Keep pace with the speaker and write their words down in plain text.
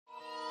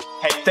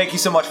Hey, thank you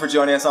so much for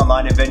joining us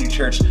online at Venue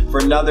Church for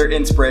another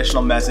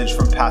inspirational message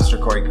from Pastor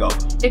Corey Cope.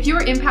 If you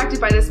were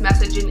impacted by this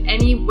message in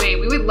any way,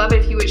 we would love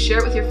it if you would share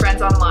it with your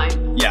friends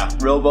online. Yeah,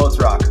 real boats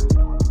rock.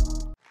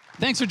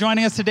 Thanks for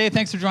joining us today.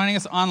 Thanks for joining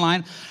us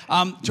online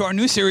to our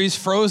new series,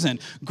 Frozen.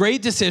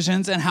 Great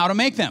decisions and how to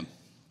make them.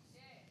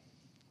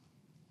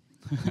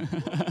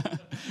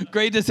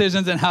 Great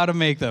decisions and how to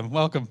make them.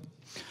 Welcome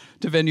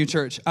to Venue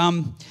Church.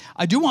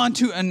 I do want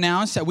to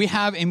announce that we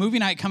have a movie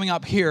night coming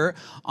up here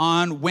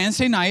on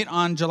Wednesday night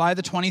on July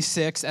the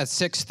 26th at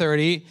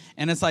 6:30,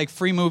 and it's like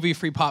free movie,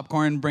 free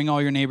popcorn. Bring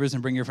all your neighbors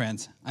and bring your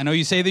friends. I know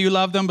you say that you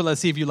love them, but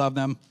let's see if you love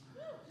them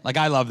like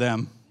I love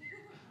them.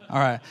 All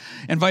right.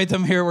 Invite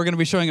them here. We're going to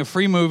be showing a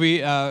free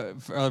movie, a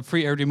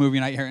free everyday movie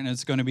night here, and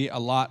it's going to be a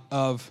lot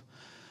of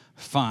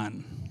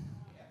fun.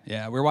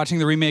 Yeah, we're watching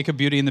the remake of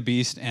Beauty and the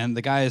Beast, and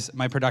the guys,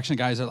 my production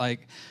guys are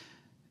like,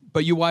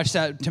 but you watch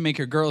that to make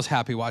your girls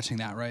happy watching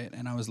that, right?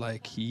 And I was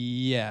like,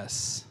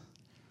 yes.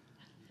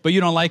 But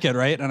you don't like it,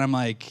 right? And I'm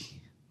like,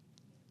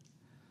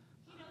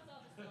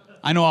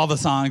 I know all the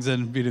songs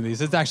in Beauty and the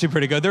Beast. It's actually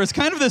pretty good. There was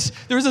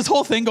this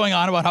whole thing going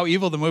on about how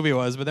evil the movie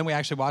was, but then we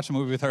actually watched the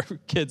movie with our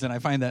kids, and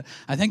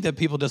I think that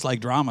people just like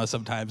drama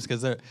sometimes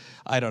because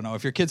I don't know.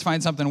 If your kids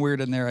find something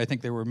weird in there, I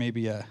think they were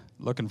maybe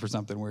looking for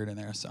something weird in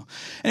there. So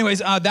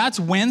anyways,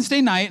 that's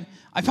Wednesday night.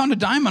 I found a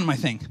dime on my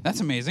thing. That's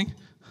amazing.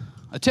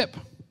 A tip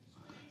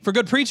for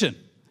good preaching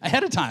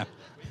ahead of time.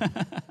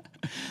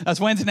 That's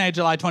Wednesday night,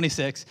 July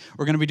 26th.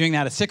 We're going to be doing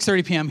that at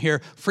 6:30 p.m.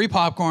 here. Free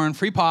popcorn,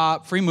 free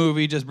pop, free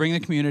movie. Just bring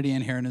the community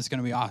in here, and it's going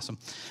to be awesome.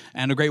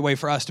 And a great way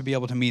for us to be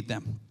able to meet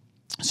them.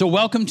 So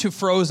welcome to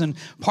Frozen,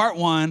 Part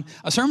 1,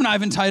 a sermon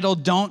I've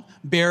entitled, Don't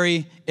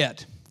Bury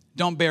It.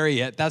 Don't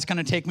bury it. That's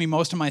going to take me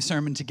most of my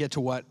sermon to get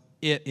to what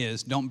it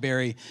is. Don't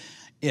bury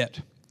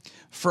it.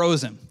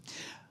 Frozen.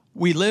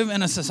 We live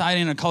in a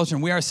society and a culture,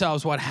 and we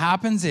ourselves, what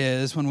happens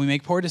is when we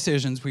make poor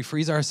decisions, we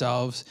freeze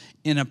ourselves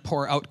in a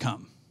poor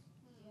outcome.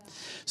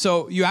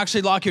 So you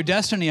actually lock your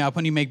destiny up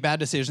when you make bad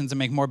decisions and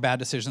make more bad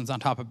decisions on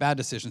top of bad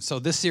decisions. So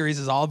this series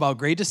is all about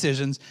great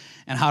decisions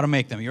and how to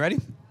make them. You ready?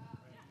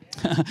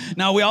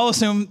 Now, we all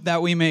assume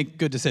that we make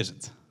good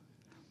decisions.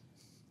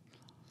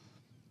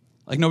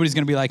 Like nobody's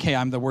going to be like, hey,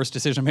 I'm the worst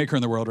decision maker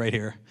in the world right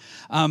here.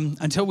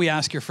 Until we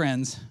ask your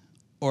friends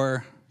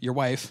or your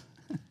wife.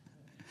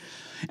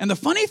 And the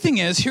funny thing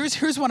is,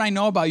 here's what I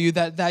know about you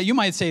that you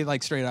might say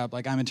like straight up,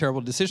 like I'm a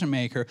terrible decision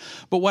maker.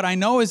 But what I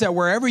know is that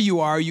wherever you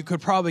are, you could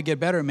probably get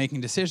better at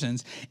making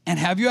decisions. And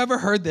have you ever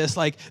heard this?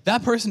 Like,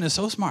 that person is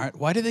so smart.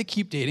 Why do they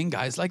keep dating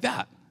guys like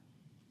that?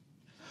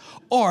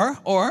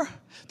 Or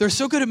they're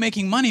so good at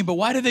making money, but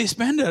why do they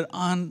spend it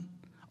on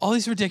all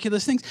these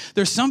ridiculous things?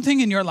 There's something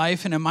in your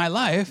life and in my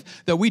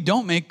life that we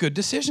don't make good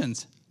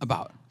decisions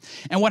about.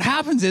 And what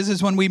happens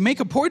is when we make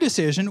a poor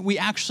decision, we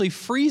actually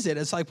freeze it.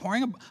 It's like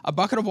pouring a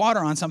bucket of water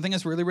on something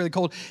that's really, really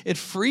cold. It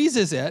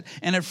freezes it,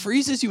 and it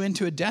freezes you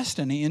into a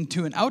destiny,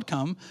 into an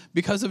outcome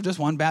because of just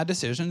one bad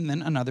decision, and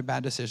then another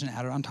bad decision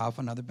added on top of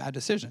another bad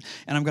decision.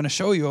 And I'm going to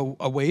show you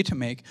a way to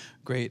make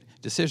great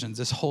decisions.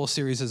 This whole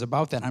series is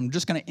about that. I'm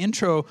just going to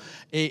intro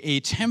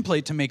a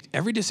template to make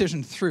every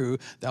decision through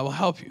that will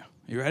help you.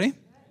 You ready?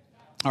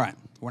 All right.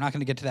 We're not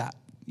going to get to that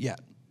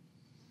yet.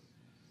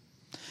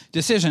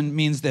 Decision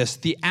means this: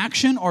 the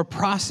action or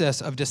process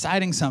of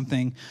deciding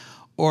something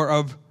or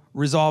of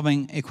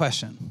resolving a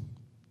question.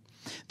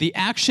 The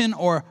action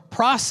or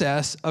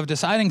process of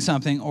deciding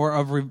something or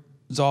of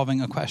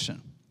resolving a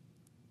question.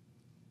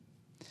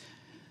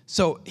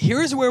 So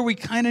here's where we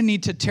kind of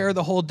need to tear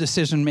the whole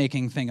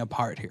decision-making thing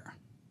apart here.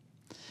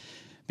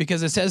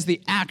 Because it says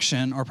the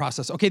action or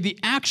process. Okay, the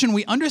action,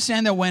 we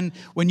understand that when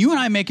you and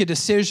I make a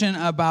decision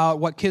about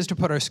what kids to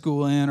put our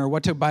school in or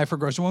what to buy for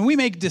groceries, when we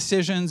make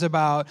decisions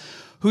about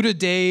who to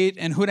date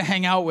and who to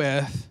hang out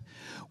with,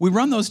 we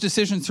run those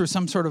decisions through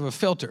some sort of a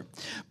filter.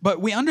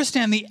 But we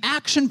understand the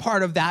action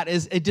part of that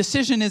is a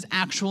decision is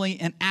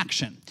actually an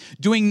action.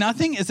 Doing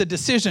nothing is a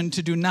decision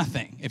to do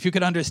nothing. If you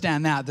could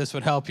understand that, this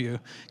would help you,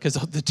 because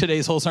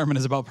today's whole sermon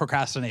is about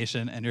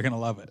procrastination, and you're going to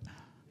love it.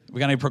 We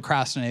got any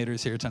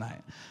procrastinators here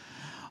tonight?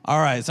 All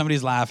right,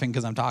 somebody's laughing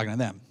because I'm talking to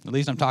them. At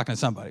least I'm talking to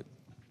somebody.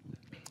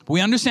 We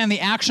understand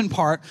the action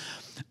part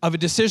of a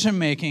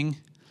decision-making,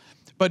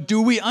 but do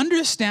we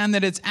understand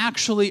that it's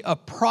actually a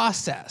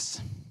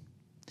process?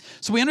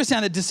 So we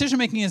understand that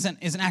decision-making is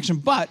an action,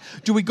 but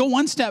do we go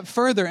one step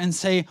further and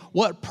say,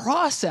 what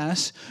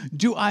process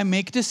do I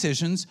make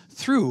decisions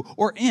through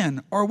or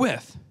in or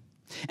with?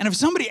 And if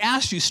somebody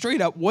asked you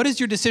straight up, what is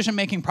your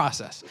decision-making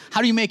process?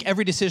 How do you make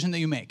every decision that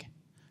you make?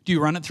 Do you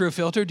run it through a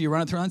filter? Do you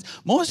run it through a lens?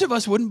 Most of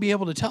us wouldn't be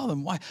able to tell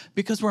them. Why?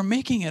 Because we're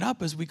making it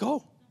up as we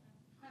go.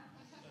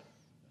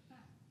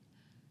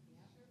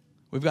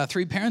 We've got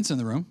 3 parents in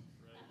the room.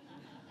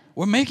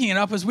 We're making it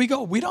up as we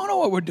go. We don't know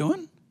what we're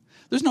doing.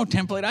 There's no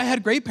template. I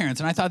had great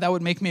parents, and I thought that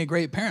would make me a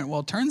great parent.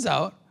 Well, it turns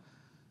out,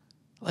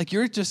 like,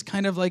 you're just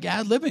kind of like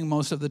ad-libbing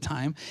most of the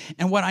time.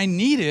 And what I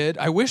needed,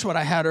 I wish what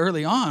I had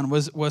early on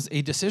was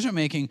a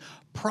decision-making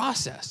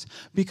process,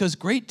 because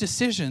great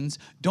decisions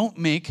don't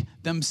make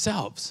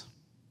themselves.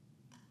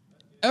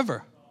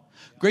 Ever.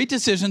 Great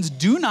decisions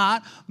do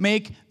not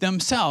make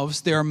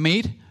themselves. They are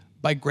made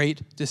by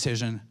great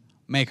decision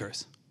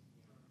makers.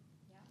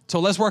 So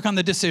let's work on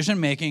the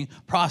decision-making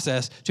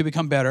process to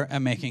become better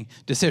at making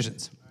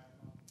decisions.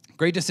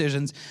 Great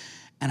decisions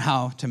and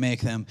how to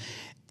make them.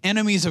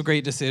 Enemies of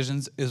great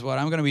decisions is what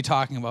I'm going to be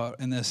talking about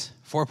in this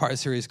 4-part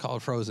series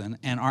called Frozen.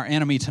 And our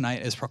enemy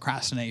tonight is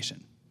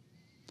procrastination.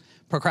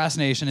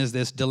 Procrastination is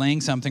this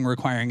delaying something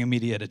requiring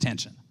immediate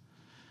attention.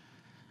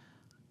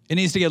 It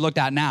needs to get looked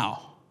at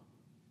now,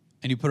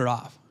 and you put it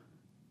off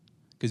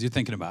because you're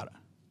thinking about it.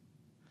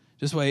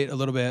 Just wait a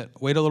little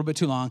bit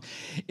too long.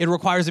 It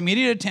requires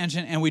immediate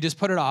attention, and we just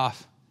put it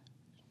off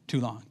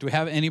too long. Do we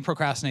have any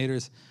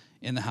procrastinators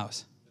in the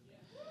house?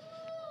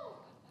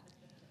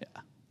 Yeah.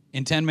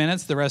 In 10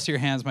 minutes, the rest of your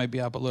hands might be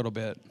up a little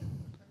bit.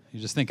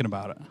 You're just thinking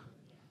about it.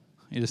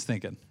 You're just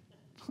thinking.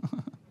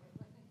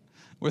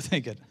 We're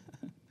thinking.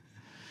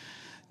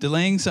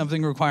 Delaying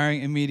something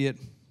requiring immediate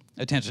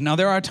attention. Now,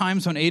 there are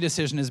times when a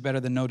decision is better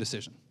than no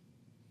decision.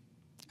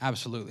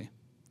 Absolutely.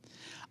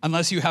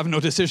 Unless you have no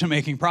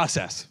decision-making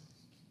process.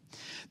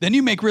 Then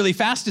you make really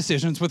fast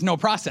decisions with no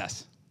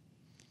process.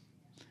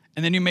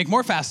 And then you make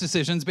more fast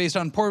decisions based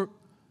on poor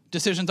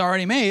decisions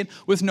already made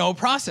with no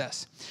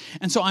process.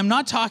 And so I'm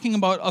not talking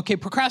about, okay,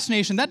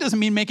 procrastination, that doesn't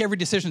mean make every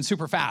decision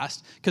super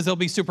fast, because they'll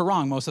be super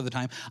wrong most of the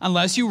time,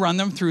 unless you run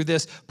them through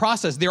this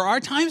process. There are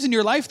times in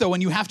your life, though,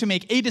 when you have to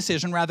make a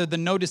decision rather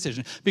than no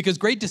decision, because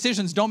great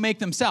decisions don't make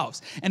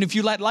themselves. And if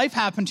you let life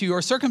happen to you,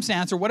 or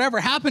circumstance, or whatever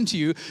happen to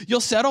you,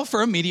 you'll settle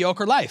for a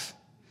mediocre life.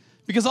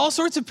 Because all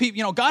sorts of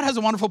people, God has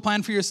a wonderful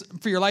plan for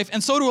your life,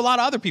 and so do a lot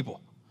of other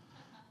people.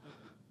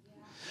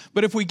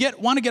 But if we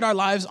want to get our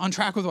lives on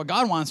track with what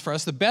God wants for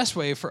us, the best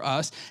way for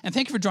us, and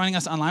thank you for joining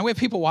us online. We have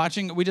people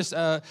watching.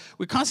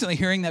 We're constantly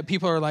hearing that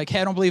people are like, hey,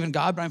 I don't believe in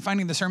God, but I'm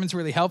finding the sermons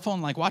really helpful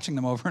and like watching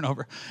them over and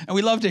over. And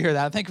we love to hear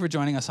that. Thank you for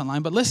joining us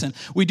online. But listen,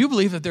 we do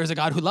believe that there's a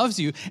God who loves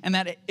you, and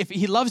that if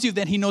he loves you,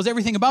 then he knows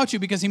everything about you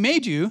because he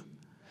made you.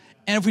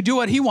 And if we do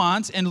what he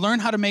wants and learn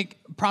how to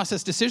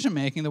process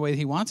decision-making the way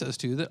he wants us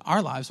to, that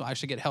our lives will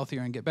actually get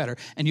healthier and get better.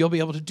 And you'll be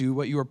able to do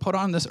what you were put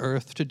on this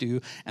earth to do,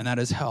 and that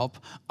is help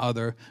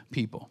other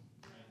people.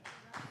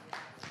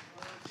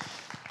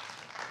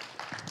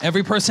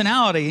 Every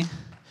personality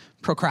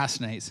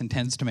procrastinates and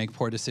tends to make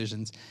poor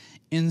decisions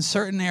in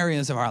certain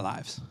areas of our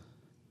lives.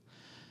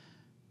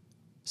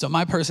 So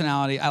my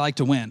personality, I like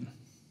to win.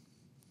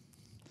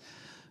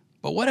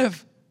 But what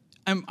if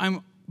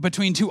I'm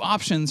between two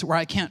options where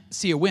I can't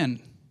see a win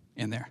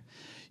in there?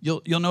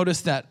 You'll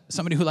notice that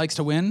somebody who likes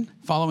to win,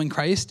 following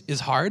Christ,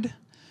 is hard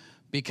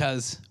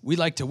because we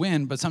like to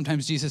win, but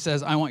sometimes Jesus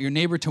says, I want your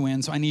neighbor to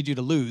win, so I need you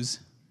to lose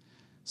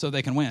so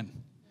they can win.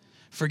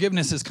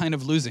 Forgiveness is kind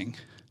of losing.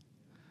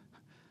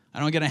 I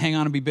don't get to hang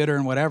on and be bitter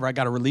and whatever. I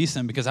got to release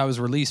them because I was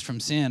released from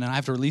sin, and I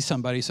have to release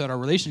somebody so that our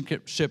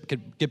relationship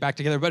could get back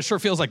together, but it sure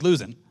feels like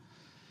losing.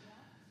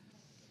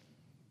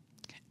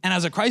 And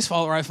as a Christ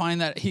follower, I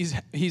find that he's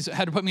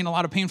had to put me in a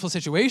lot of painful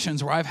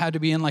situations where I've had to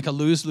be in like a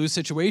lose-lose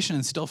situation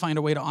and still find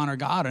a way to honor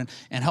God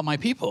and help my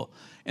people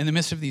in the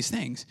midst of these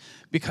things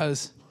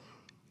because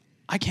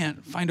I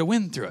can't find a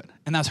win through it.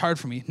 And that's hard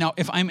for me. Now,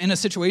 if I'm in a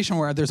situation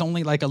where there's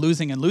only like a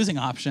losing and losing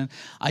option,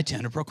 I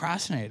tend to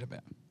procrastinate a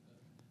bit.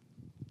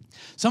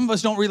 Some of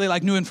us don't really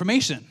like new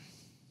information.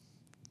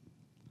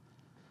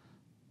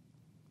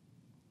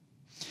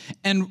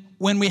 And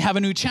when we have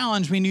a new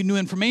challenge, we need new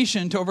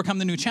information to overcome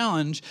the new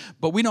challenge,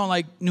 but we don't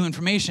like new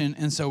information,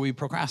 and so we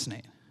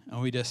procrastinate,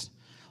 and we just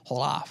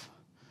hold off.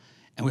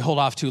 And we hold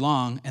off too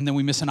long, and then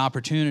we miss an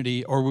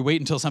opportunity, or we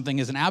wait until something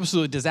is an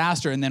absolute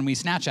disaster, and then we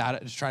snatch at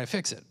it to try to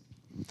fix it.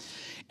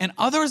 And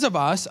others of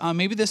us,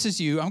 maybe this is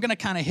you, I'm going to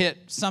kind of hit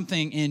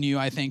something in you,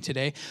 I think,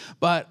 today,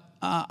 but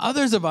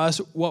others of us,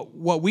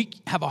 what we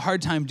have a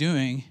hard time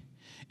doing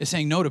is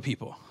saying no to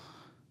people,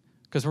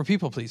 because we're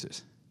people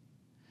pleasers.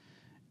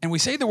 And we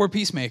say that we're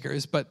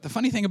peacemakers, but the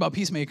funny thing about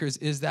peacemakers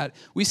is that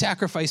we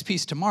sacrifice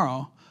peace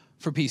tomorrow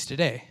for peace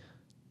today.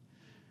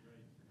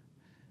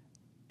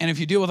 And if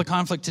you deal with a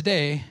conflict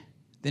today,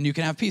 then you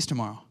can have peace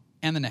tomorrow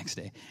and the next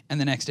day and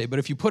the next day. But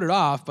if you put it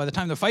off, by the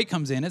time the fight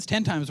comes in, it's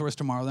 10 times worse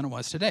tomorrow than it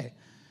was today.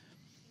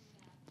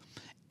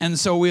 And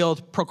so we'll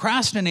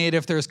procrastinate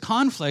if there's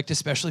conflict,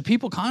 especially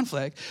people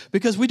conflict,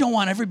 because we don't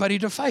want everybody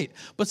to fight.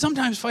 But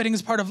sometimes fighting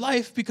is part of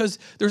life because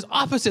there's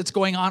opposites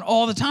going on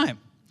all the time.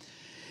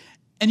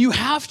 And you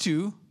have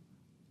to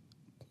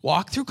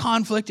walk through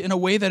conflict in a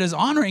way that is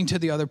honoring to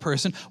the other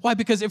person. Why?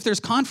 Because if there's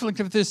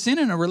conflict, if there's sin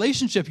in a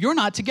relationship, you're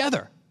not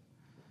together.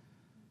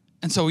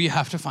 And so you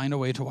have to find a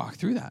way to walk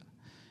through that.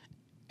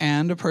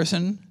 And a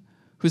person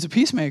who's a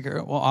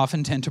peacemaker will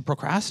often tend to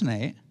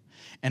procrastinate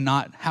and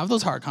not have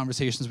those hard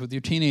conversations with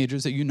your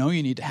teenagers that you know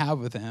you need to have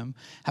with them.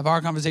 Have a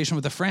hard conversation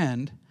with a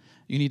friend.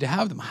 You need to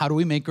have them. How do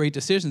we make great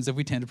decisions if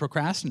we tend to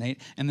procrastinate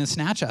and then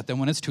snatch at them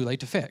when it's too late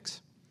to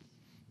fix?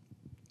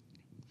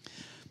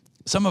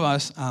 Some of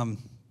us,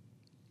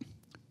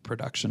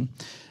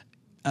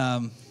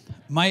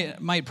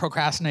 might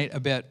procrastinate a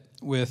bit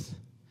with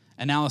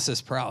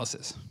analysis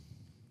paralysis.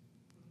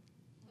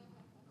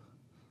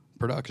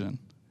 Production.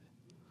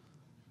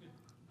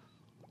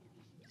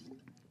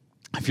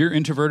 If you're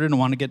introverted and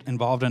want to get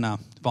involved in a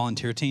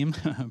volunteer team,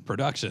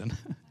 production,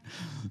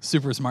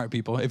 super smart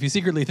people. If you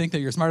secretly think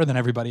that you're smarter than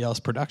everybody else,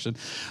 production.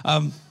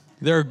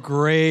 They're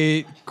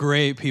great,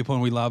 great people,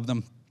 and we love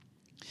them.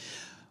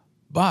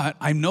 But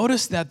I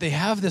noticed that they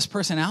have this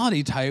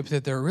personality type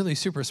that they're really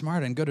super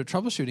smart and good at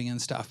troubleshooting and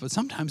stuff, but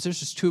sometimes there's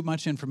just too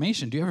much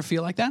information. Do you ever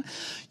feel like that?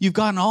 You've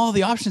gotten all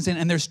the options in,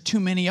 and there's too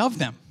many of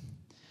them.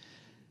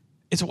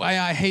 It's why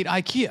I hate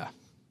IKEA.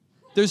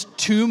 There's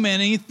too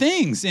many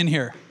things in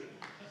here.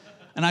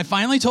 And I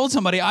finally told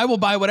somebody, I will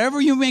buy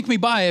whatever you make me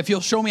buy if you'll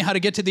show me how to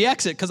get to the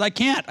exit, because I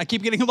can't. I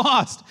keep getting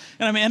lost.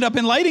 And I'm going to end up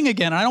in lighting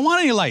again. And I don't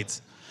want any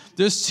lights.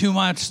 There's too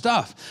much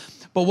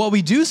stuff. But what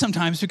we do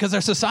sometimes, because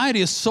our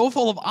society is so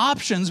full of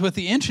options with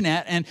the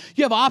internet, and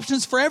you have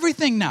options for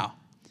everything now.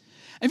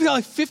 And you've got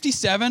like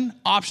 57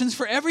 options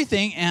for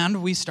everything,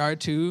 and we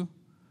start to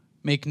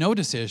make no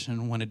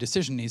decision when a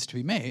decision needs to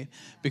be made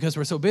because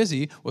we're so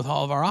busy with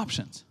all of our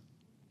options.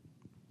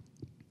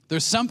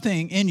 There's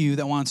something in you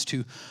that wants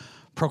to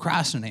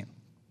procrastinate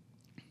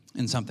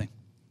in something.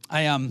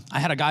 I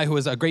had a guy who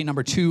was a great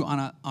number 2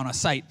 on a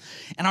site,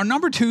 and our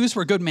number 2s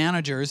were good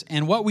managers,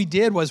 and what we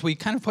did was we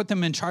kind of put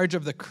them in charge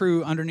of the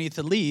crew underneath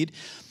the lead,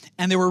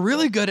 and they were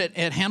really good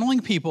at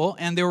handling people,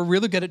 and they were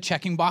really good at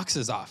checking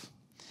boxes off.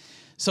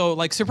 So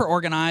like super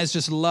organized,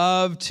 just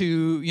love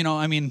to,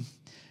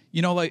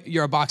 like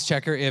you're a box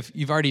checker if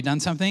you've already done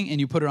something and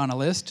you put it on a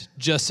list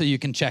just so you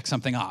can check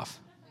something off.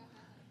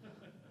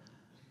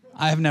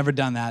 I have never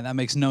done that. That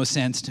makes no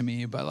sense to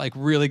me. But like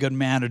really good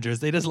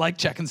managers, they just like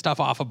checking stuff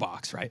off a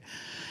box, right?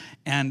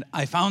 And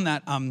I found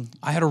that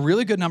I had a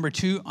really good number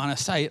 2 on a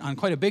site, on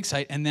quite a big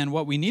site. And then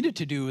what we needed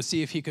to do was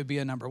see if he could be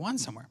a number 1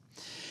 somewhere.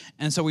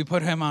 And so we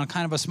put him on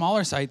kind of a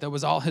smaller site that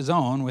was all his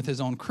own with his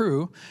own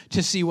crew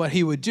to see what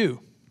he would do.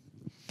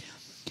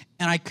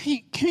 And I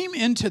came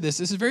into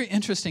this is very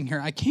interesting here.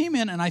 I came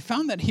in and I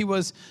found that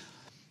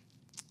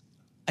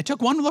I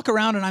took one look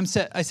around and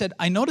I said,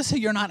 I notice that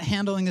you're not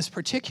handling this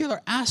particular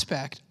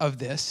aspect of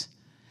this.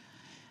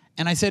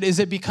 And I said, is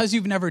it because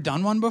you've never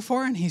done one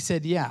before? And he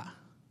said, yeah.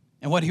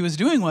 And what he was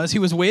doing was he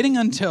was waiting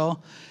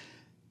until,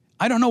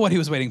 I don't know what he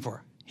was waiting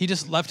for. He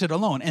just left it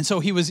alone. And so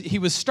he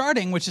was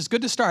starting, which is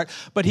good to start,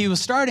 but he was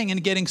starting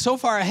and getting so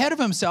far ahead of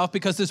himself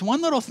because this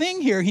one little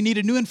thing here, he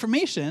needed new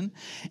information,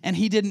 and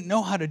he didn't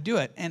know how to do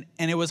it. And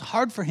it was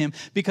hard for him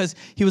because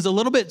he was a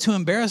little bit too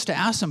embarrassed to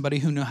ask somebody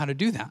who knew how to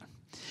do that.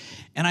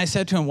 And I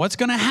said to him, what's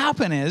going to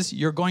happen is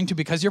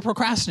because you're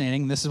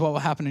procrastinating, this is what will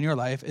happen in your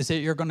life, is that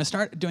you're going to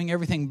start doing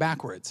everything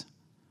backwards.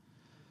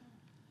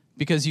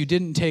 Because you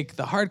didn't take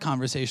the hard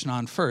conversation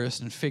on first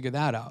and figure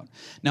that out.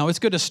 Now, it's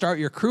good to start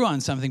your crew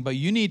on something, but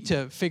you need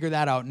to figure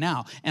that out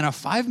now. And a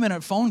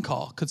 5-minute phone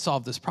call could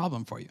solve this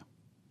problem for you.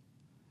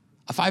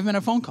 A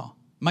 5-minute phone call.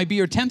 Might be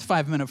your 10th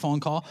 5-minute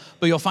phone call,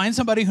 but you'll find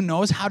somebody who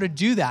knows how to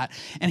do that.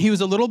 And he was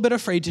a little bit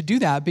afraid to do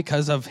that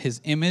because of his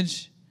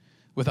image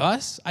with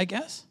us, I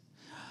guess.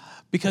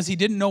 Because he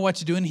didn't know what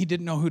to do and he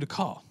didn't know who to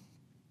call.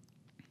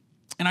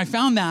 And I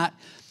found that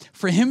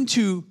for him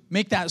to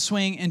make that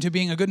swing into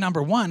being a good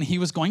number 1, he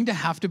was going to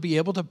have to be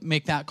able to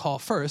make that call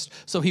first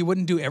so he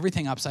wouldn't do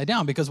everything upside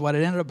down. Because what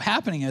it ended up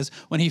happening is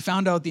when he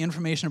found out the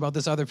information about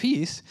this other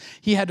piece,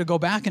 he had to go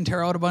back and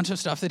tear out a bunch of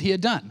stuff that he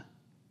had done.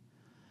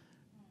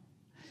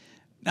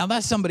 Now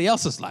that's somebody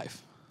else's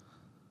life.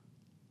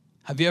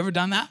 Have you ever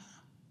done that?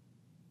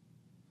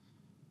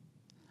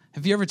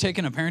 Have you ever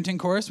taken a parenting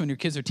course when your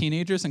kids are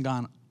teenagers and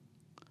gone,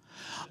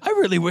 I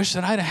really wish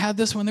that I'd have had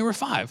this when they were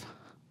 5?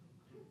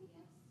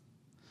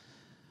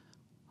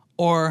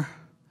 Or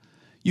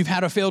you've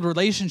had a failed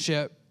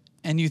relationship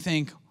and you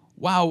think,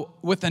 wow,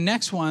 with the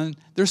next one,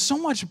 there's so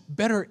much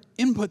better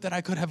input that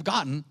I could have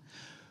gotten.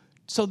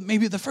 So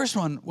maybe the first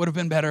one would have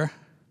been better,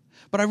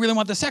 but I really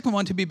want the second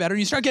one to be better. And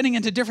you start getting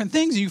into different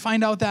things and you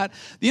find out that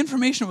the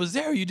information was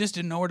there. You just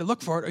didn't know where to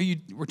look for it, or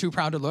you were too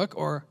proud to look,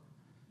 or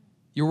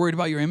you're worried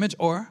about your image,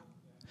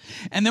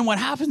 and then what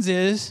happens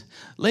is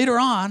later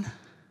on,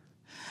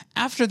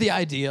 after the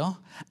ideal,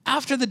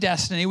 after the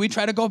destiny, we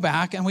try to go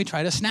back and we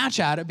try to snatch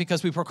at it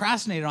because we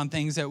procrastinated on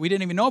things that we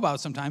didn't even know about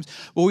sometimes,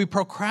 but we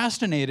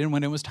procrastinated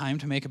when it was time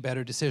to make a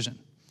better decision.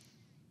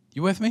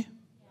 You with me?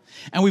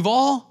 And we've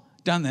all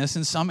done this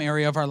in some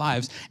area of our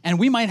lives, and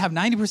we might have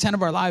 90%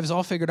 of our lives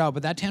all figured out,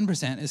 but that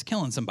 10% is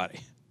killing somebody.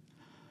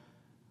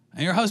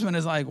 And your husband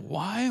is like,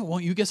 why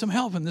won't you get some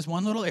help in this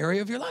one little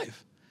area of your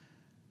life?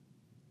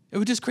 It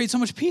would just create so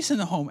much peace in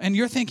the home. And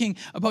you're thinking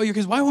about your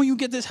kids, why won't you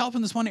get this help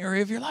in this one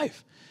area of your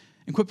life?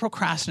 And quit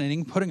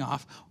procrastinating, putting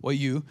off what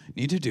you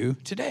need to do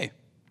today.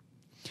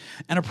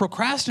 And a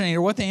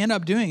procrastinator, what they end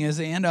up doing is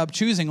they end up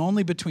choosing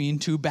only between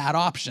 2 bad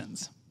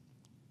options.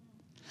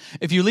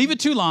 If you leave it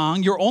too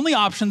long, your only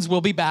options will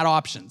be bad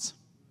options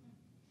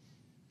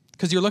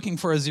because you're looking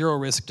for a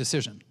zero-risk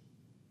decision.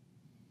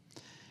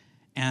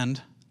 And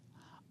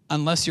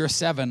unless you're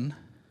 7,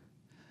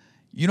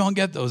 you don't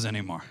get those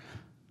anymore.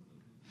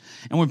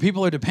 And when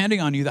people are depending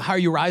on you, the higher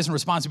you rise in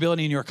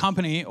responsibility in your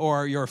company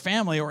or your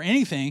family or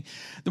anything,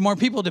 the more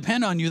people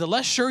depend on you, the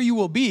less sure you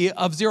will be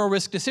of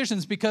zero-risk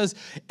decisions because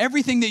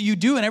everything that you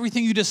do and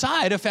everything you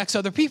decide affects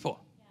other people.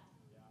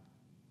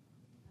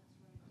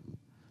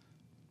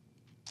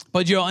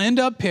 But you'll end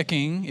up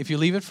picking, if you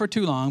leave it for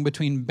too long,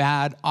 between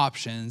bad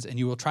options, and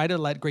you will try to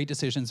let great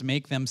decisions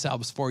make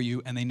themselves for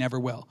you, and they never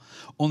will.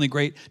 Only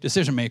great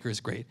decision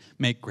makers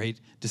make great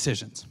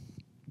decisions.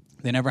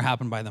 They never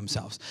happen by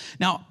themselves.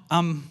 Now,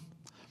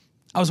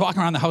 I was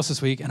walking around the house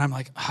this week, and I'm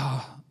like,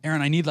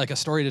 Aaron, I need like a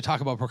story to talk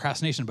about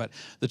procrastination. But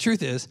the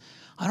truth is,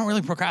 I don't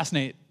really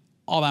procrastinate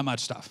all that much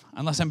stuff,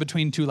 unless I'm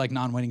between two like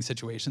non-winning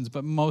situations.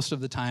 But most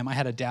of the time, I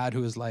had a dad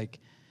who was like,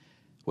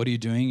 what are you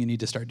doing? You need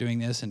to start doing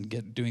this and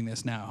get doing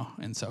this now.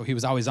 And so he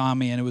was always on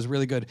me, and it was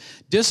really good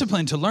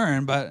discipline to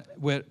learn. But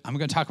I'm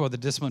going to talk about the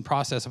discipline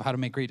process of how to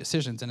make great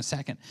decisions in a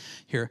second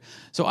here.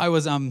 So I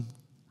was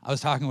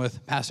talking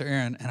with Pastor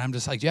Erin, and I'm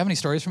just like, do you have any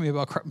stories for me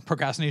about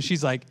procrastination?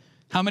 She's like,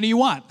 how many you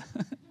want?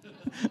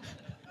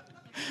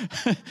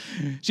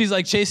 She's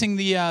like chasing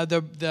the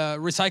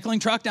recycling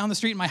truck down the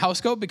street in my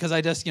house coat because I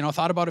just,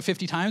 thought about it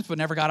 50 times but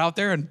never got out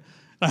there. And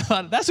I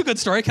thought, that's a good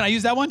story. Can I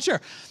use that one? Sure.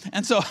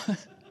 And so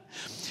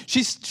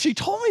she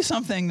told me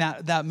something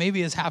that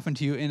maybe has happened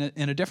to you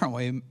in a different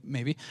way,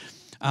 maybe.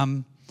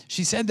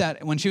 She said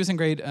that when she was in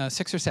grade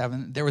 6 or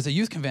 7, there was a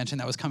youth convention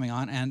that was coming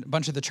on, and a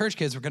bunch of the church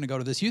kids were going to go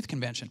to this youth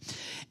convention.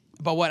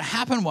 But what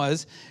happened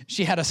was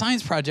she had a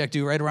science project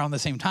due right around the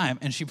same time,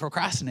 and she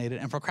procrastinated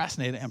and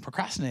procrastinated and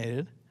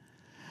procrastinated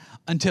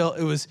until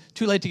it was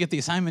too late to get the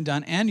assignment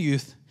done and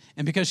youth.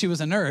 And because she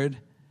was a nerd,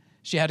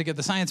 she had to get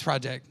the science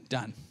project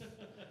done.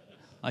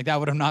 Like, that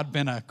would have not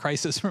been a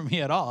crisis for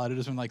me at all. I'd have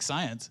just been like,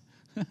 science.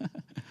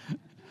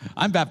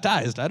 I'm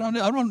baptized. I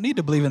don't need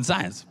to believe in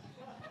science.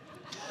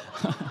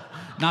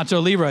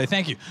 Nacho Libre,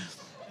 thank you.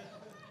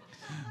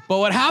 But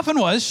what happened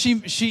was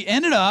she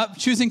ended up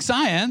choosing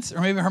science,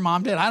 or maybe her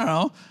mom did, I don't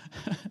know.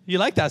 You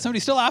like that?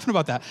 Somebody's still laughing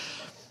about that.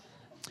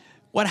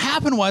 What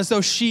happened was,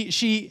 though,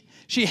 she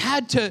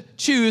had to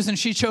choose, and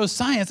she chose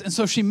science, and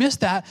so she missed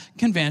that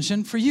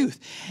convention for youth.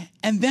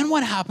 And then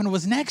what happened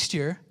was next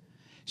year,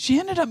 she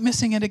ended up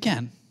missing it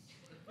again.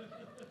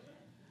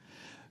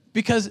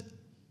 Because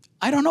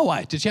I don't know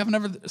why. Do you have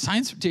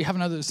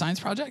another science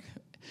project?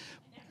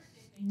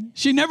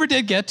 She never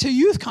did get to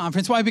youth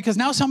conference. Why? Because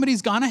now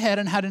somebody's gone ahead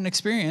and had an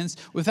experience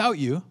without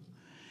you.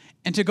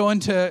 And to go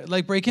into,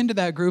 break into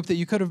that group that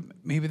you could have,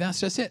 maybe that's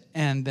just it.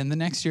 And then the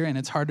next year, and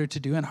it's harder to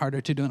do and harder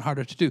to do and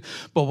harder to do.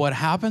 But what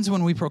happens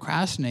when we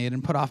procrastinate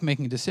and put off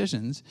making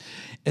decisions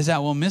is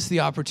that we'll miss the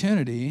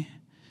opportunity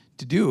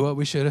to do what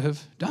we should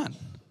have done.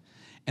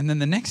 And then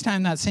the next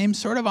time that same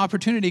sort of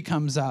opportunity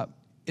comes up,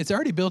 it's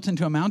already built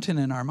into a mountain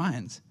in our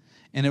minds.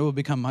 And it will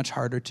become much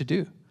harder to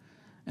do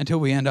until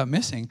we end up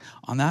missing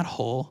on that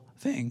whole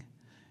thing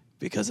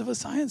because of a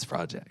science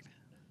project.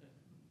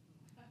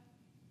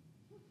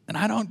 And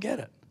I don't get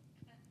it.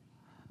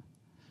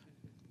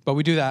 But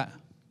we do that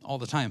all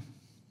the time.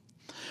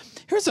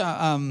 Here's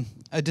a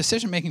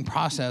decision-making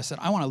process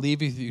that I want to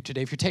leave with you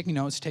today. If you're taking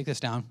notes, take this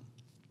down.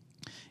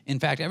 In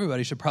fact,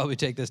 everybody should probably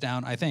take this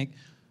down, I think.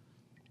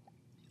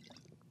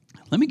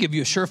 Let me give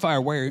you a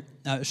surefire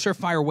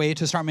way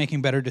to start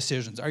making better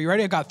decisions. Are you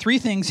ready? I've got 3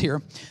 things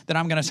here that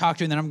I'm going to talk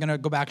to, and then I'm going to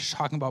go back to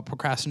talking about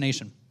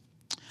procrastination.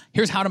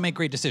 Here's how to make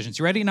great decisions.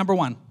 You ready? Number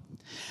 1.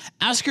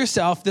 Ask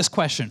yourself this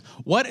question: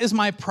 what is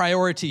my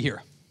priority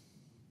here?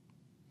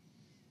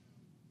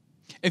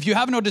 If you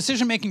have no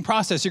decision-making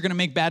process, you're going to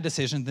make bad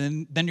decisions,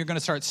 then you're going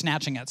to start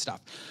snatching at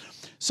stuff.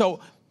 So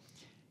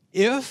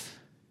if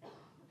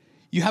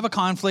you have a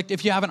conflict,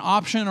 if you have an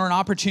option or an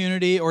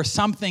opportunity or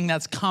something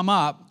that's come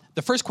up,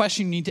 the first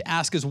question you need to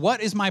ask is,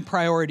 what is my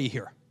priority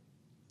here?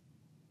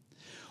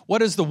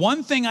 What is the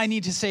one thing I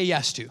need to say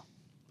yes to?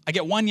 I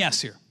get one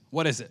yes here.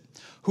 What is it?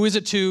 Who is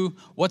it to?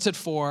 What's it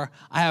for?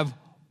 I have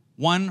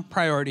one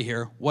priority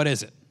here. What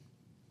is it?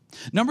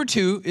 Number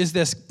 2 is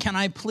this: can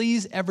I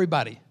please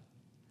everybody?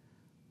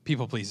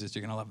 People pleasers,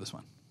 you're going to love this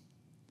one.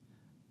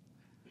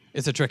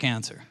 It's a trick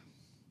answer.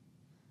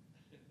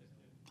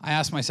 I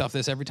ask myself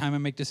this every time I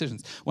make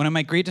decisions. When I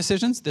make great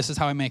decisions, this is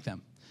how I make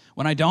them.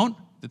 When I don't,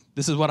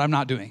 this is what I'm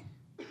not doing.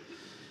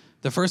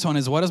 The first one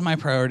is, what is my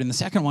priority? And the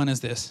second one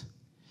is this: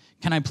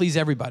 can I please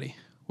everybody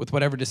with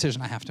whatever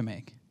decision I have to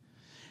make?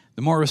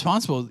 The more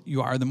responsible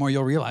you are, the more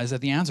you'll realize that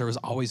the answer is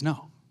always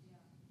no.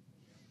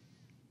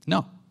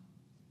 No.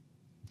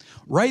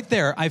 Right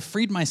there, I've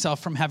freed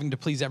myself from having to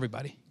please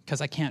everybody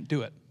because I can't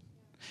do it.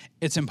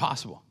 It's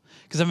impossible.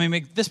 Because if I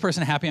make this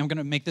person happy, I'm going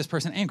to make this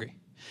person angry.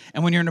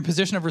 And when you're in a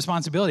position of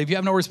responsibility, if you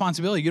have no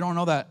responsibility, you don't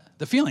know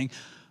the feeling.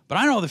 But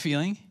I know the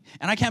feeling,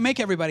 and I can't make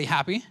everybody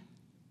happy.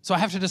 So I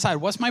have to decide,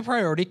 what's my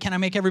priority? Can I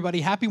make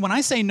everybody happy? When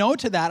I say no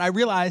to that, I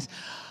realize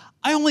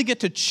I only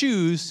get to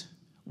choose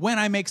when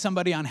I make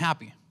somebody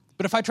unhappy.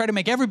 But if I try to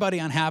make everybody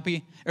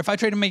unhappy, or if I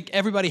try to make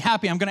everybody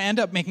happy, I'm going to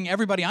end up making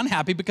everybody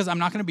unhappy because I'm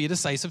not going to be a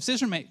decisive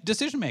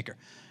decision maker.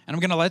 And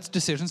I'm going to let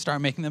decisions start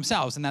making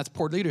themselves, and that's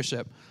poor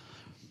leadership.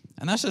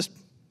 And that's just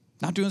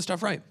not doing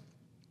stuff right.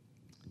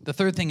 The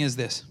third thing is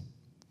this.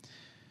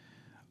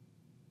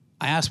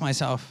 I ask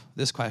myself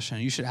this question.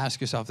 You should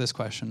ask yourself this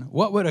question.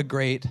 What would a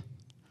great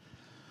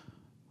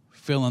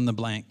fill in the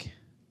blank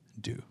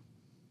do?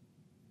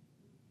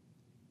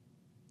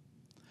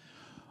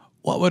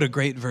 What would a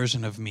great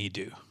version of me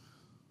do?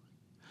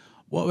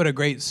 What would a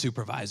great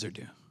supervisor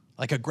do?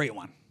 Like a great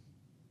one.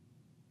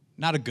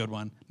 Not a good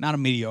one, not a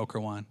mediocre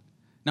one,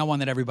 not one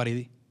that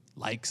everybody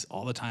likes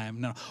all the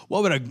time. No.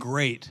 What would a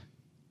great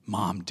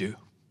mom do?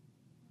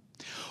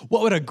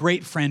 What would a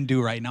great friend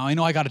do right now? I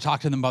know I got to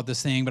talk to them about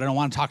this thing, but I don't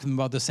want to talk to them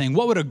about this thing.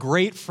 What would a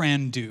great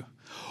friend do?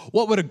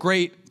 What would a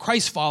great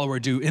Christ follower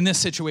do in this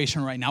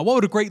situation right now? What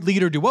would a great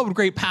leader do? What would a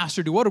great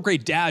pastor do? What would a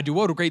great dad do?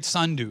 What would a great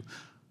son do?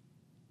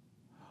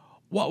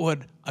 What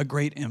would a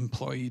great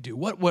employee do?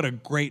 What would a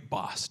great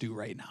boss do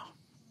right now?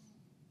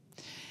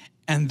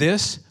 And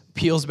this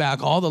peels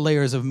back all the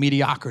layers of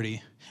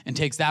mediocrity and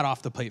takes that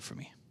off the plate for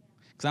me.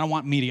 Because I don't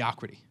want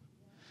mediocrity.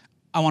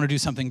 I want to do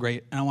something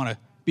great, and I want to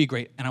be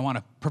great, and I want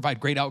to provide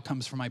great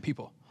outcomes for my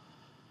people.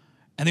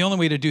 And the only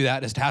way to do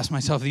that is to ask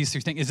myself these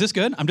three things. Is this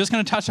good? I'm just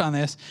going to touch on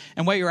this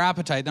and whet your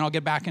appetite. Then I'll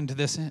get back into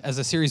this as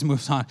the series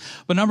moves on.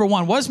 But number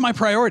one, what's my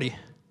priority?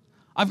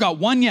 I've got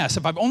one yes.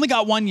 If I've only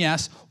got one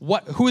yes,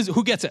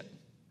 who gets it?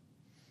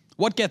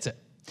 What gets it?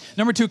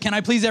 Number two, can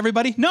I please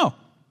everybody? No.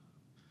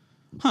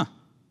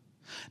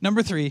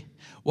 Number three,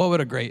 what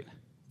would a great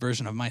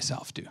version of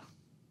myself do?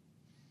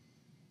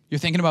 You're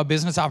thinking about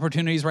business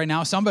opportunities right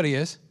now? Somebody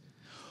is.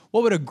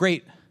 What would a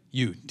great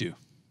you do?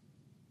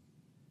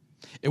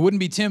 It wouldn't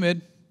be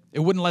timid. It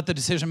wouldn't let the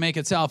decision make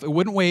itself. It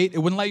wouldn't wait. It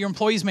wouldn't let your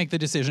employees make the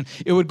decision.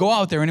 It would go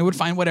out there and it would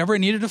find whatever it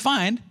needed to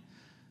find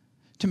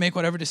to make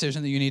whatever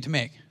decision that you need to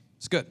make.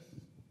 It's good.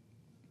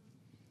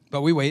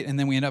 But we wait and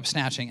then we end up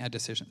snatching at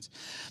decisions.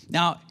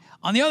 Now,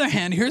 on the other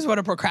hand, here's what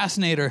a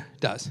procrastinator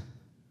does.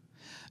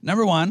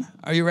 Number one,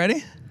 are you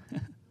ready?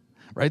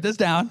 Write this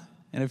down.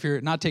 And if you're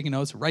not taking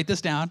notes, write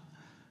this down.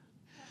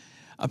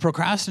 A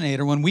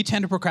procrastinator, when we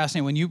tend to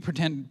procrastinate, when you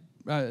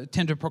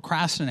tend to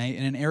procrastinate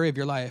in an area of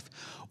your life,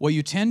 what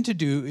you tend to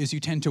do is you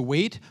tend to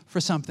wait for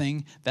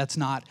something that's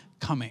not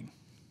coming.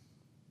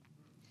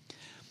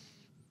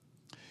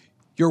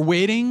 You're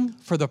waiting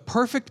for the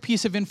perfect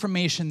piece of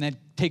information that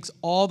takes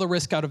all the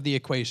risk out of the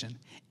equation,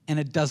 and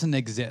it doesn't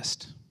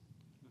exist.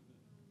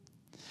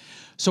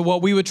 So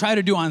what we would try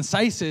to do on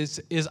SICES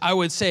is I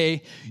would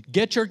say,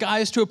 get your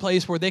guys to a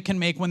place where they can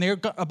make, when they're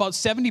about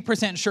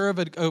 70% sure of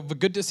a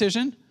good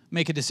decision,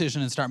 make a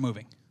decision and start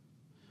moving.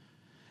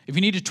 If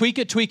you need to tweak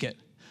it, tweak it.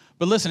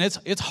 But listen,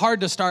 it's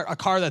hard to start a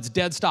car that's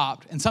dead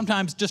stopped, and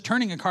sometimes just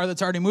turning a car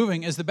that's already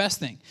moving is the best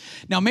thing.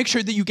 Now, make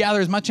sure that you gather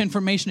as much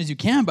information as you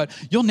can, but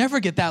you'll never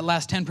get that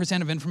last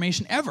 10% of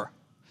information ever.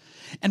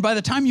 And by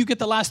the time you get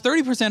the last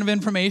 30% of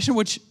information,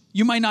 which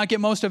you might not get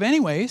most of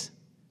anyways,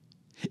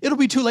 it'll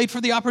be too late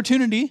for the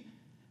opportunity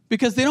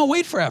because they don't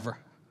wait forever.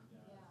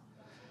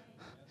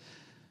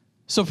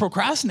 So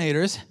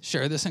procrastinators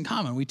share this in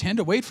common. We tend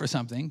to wait for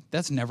something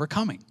that's never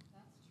coming.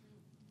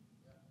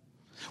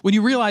 When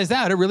you realize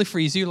that, it really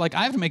frees you. Like,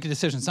 I have to make a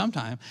decision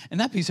sometime, and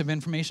that piece of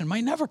information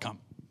might never come.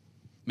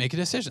 Make a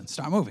decision.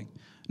 Start moving.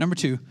 Number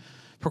two,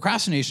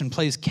 procrastination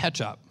plays catch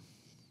up.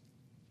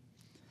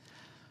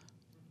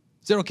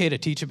 Is it okay to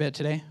teach a bit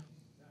today?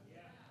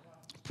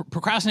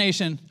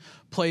 Procrastination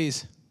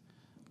plays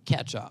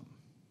catch up.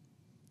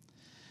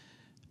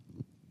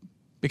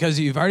 Because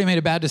you've already made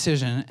a bad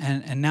decision,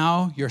 and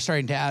now you're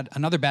starting to add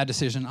another bad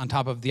decision on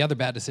top of the other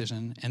bad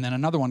decision, and then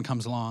another one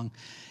comes along,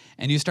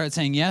 and you start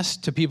saying yes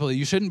to people that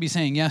you shouldn't be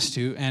saying yes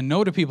to, and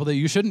no to people that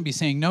you shouldn't be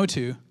saying no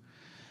to,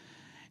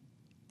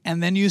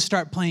 and then you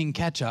start playing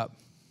catch up,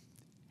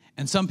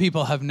 and some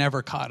people have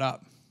never caught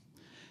up.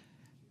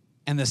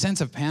 And the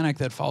sense of panic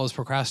that follows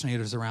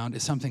procrastinators around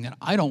is something that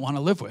I don't want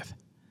to live with,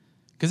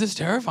 because it's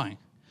terrifying.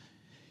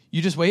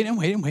 You just wait and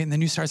wait and wait, and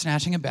then you start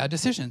snatching at bad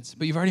decisions.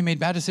 But you've already made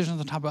bad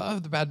decisions on top of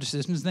other bad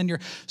decisions. Then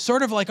you're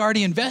sort of like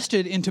already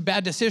invested into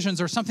bad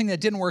decisions or something that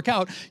didn't work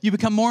out. You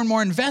become more and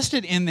more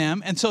invested in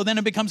them, and so then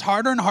it becomes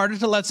harder and harder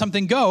to let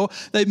something go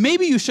that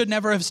maybe you should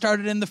never have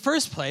started in the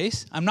first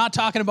place. I'm not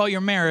talking about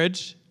your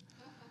marriage.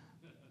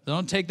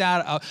 Don't take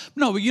that out.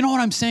 No, but you know what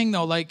I'm saying,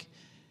 though? Like,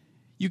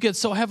 you get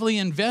so heavily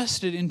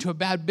invested into a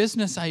bad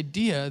business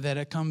idea that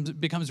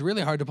it becomes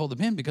really hard to pull the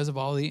pin because of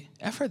all the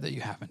effort that you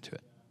have into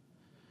it.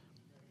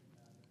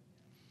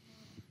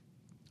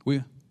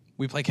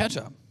 We play catch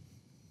up.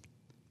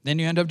 Then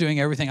you end up doing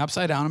everything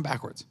upside down and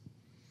backwards.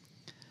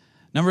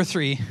 Number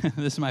three,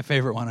 this is my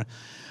favorite one.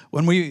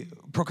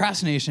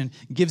 Procrastination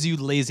gives you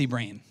lazy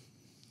brain.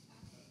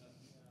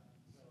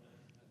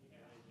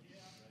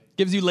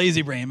 Gives you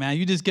lazy brain, man.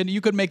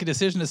 You could make a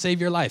decision to save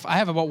your life. I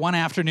have one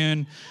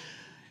afternoon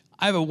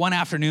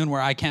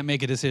where I can't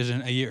make a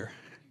decision a year.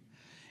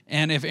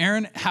 And if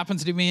Aaron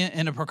happens to be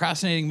in a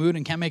procrastinating mood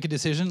and can't make a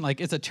decision,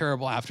 like, it's a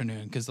terrible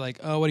afternoon. Because,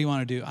 like, oh, what do you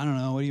want to do? I don't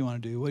know. What do you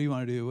want to do? What do you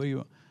want to do? What do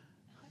you?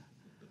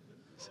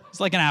 It's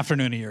like an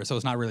afternoon a year, so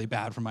it's not really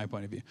bad from my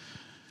point of view.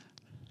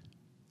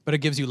 But it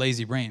gives you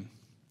lazy brain.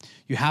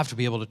 You have to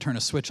be able to turn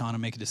a switch on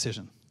and make a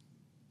decision.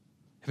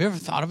 Have you ever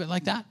thought of it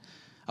like that?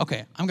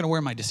 Okay, I'm going to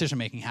wear my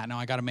decision-making hat now.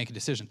 I got to make a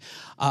decision.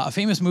 A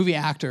famous movie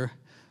actor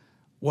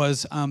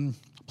was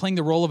playing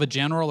the role of a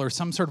general or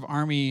some sort of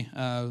army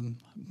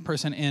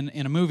person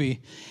in a movie,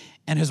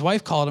 and his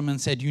wife called him and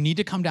said, you need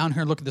to come down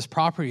here and look at this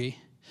property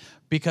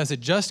because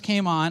it just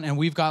came on and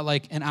we've got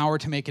like an hour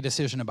to make a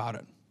decision about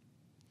it.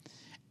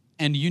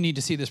 and you need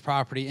to see this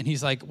property. And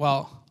he's like,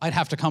 well, I'd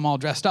have to come all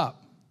dressed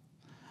up.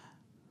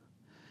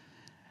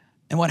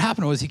 And what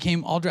happened was he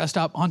came all dressed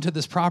up onto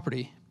this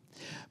property.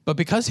 But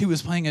because he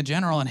was playing a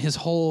general and his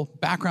whole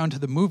background to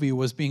the movie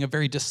was being a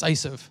very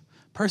decisive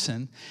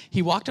person,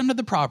 he walked onto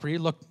the property,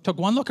 took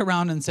one look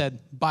around and said,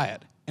 buy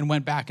it, and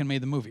went back and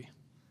made the movie.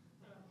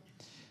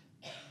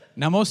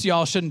 Now, most of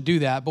y'all shouldn't do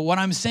that, but what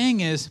I'm saying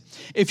is,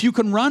 if you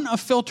can run a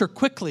filter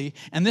quickly,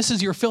 and this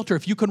is your filter,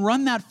 if you can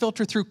run that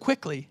filter through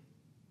quickly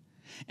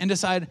and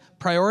decide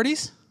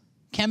priorities,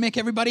 can't make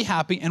everybody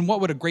happy, and what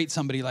would a great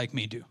somebody like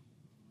me do?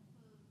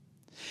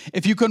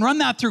 If you can run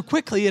that through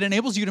quickly, it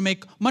enables you to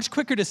make much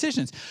quicker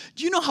decisions.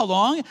 Do you know how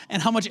long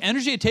and how much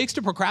energy it takes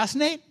to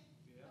procrastinate?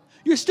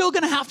 You're still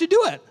going to have to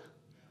do it.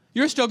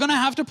 You're still going to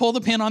have to pull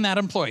the pin on that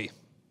employee.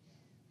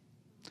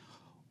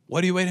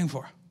 What are you waiting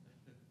for?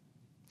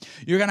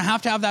 You're going to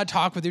have that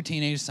talk with your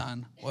teenage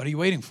son. What are you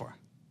waiting for?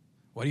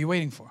 What are you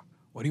waiting for?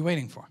 What are you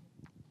waiting for?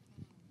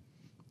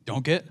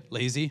 Don't get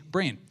lazy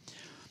brain.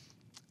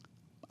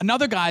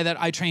 Another guy that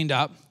I trained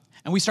up,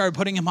 and we started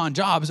putting him on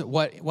jobs,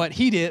 what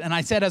he did, and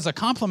I said as a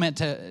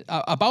compliment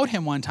about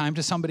him one time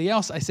to somebody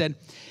else, I said,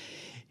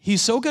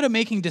 he's so good at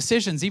making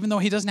decisions, even though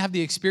he doesn't have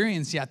the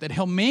experience yet, that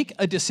he'll make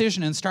a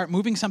decision and start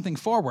moving something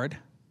forward.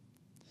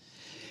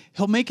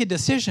 He'll make a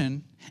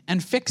decision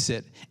and fix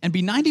it and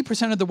be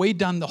 90% of the way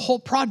done the whole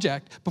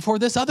project before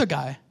this other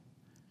guy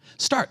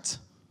starts,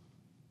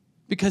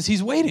 because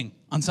he's waiting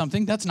on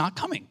something that's not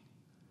coming.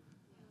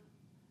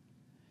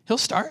 He'll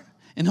start,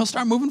 and he'll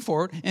start moving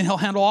forward, and he'll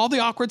handle all the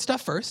awkward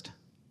stuff first,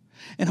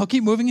 and he'll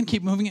keep moving and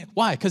keep moving it.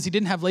 Why? Because he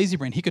didn't have lazy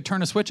brain. He could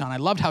turn a switch on. I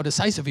loved how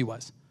decisive he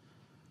was.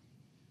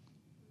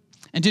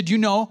 And did you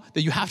know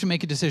that you have to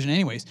make a decision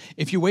anyways?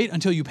 If you wait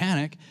until you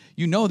panic,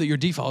 you know that your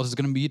default is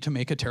going to be to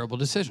make a terrible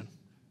decision.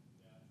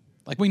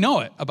 Like, we know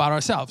it about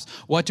ourselves.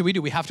 What do?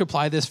 We have to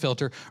apply this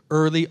filter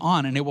early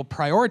on, and it will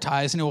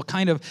prioritize, and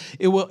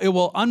it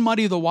will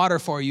unmuddy the water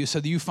for you so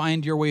that you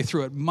find your way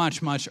through it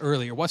much, much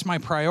earlier. What's my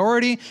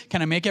priority?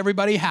 Can I make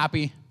everybody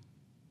happy?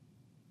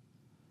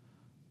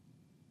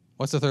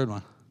 What's the third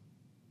one?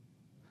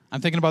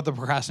 I'm thinking about the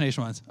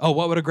procrastination ones. Oh,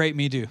 what would a great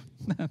me do?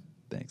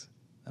 Thanks.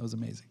 That was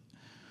amazing.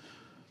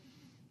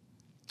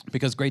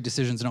 Because great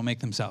decisions don't make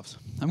themselves.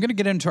 I'm going to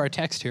get into our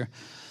text here.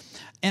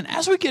 And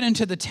as we get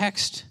into the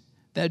text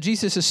that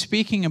Jesus is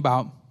speaking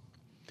about,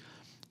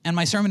 and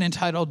my sermon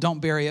entitled,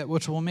 Don't Bury It,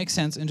 which will make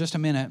sense in just a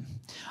minute,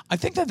 I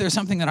think that there's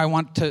something that I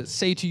want to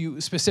say to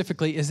you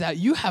specifically, is that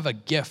you have a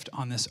gift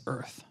on this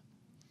earth.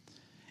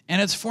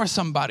 And it's for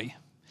somebody.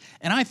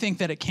 And I think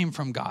that it came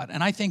from God.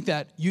 And I think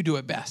that you do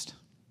it best.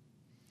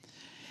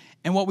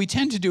 And what we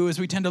tend to do is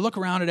we tend to look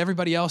around at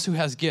everybody else who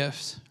has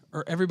gifts,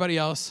 or everybody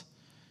else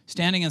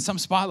standing in some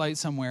spotlight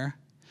somewhere.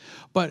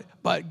 But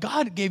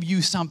God gave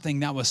you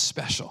something that was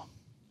special.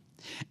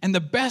 And the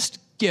best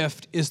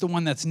gift is the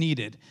one that's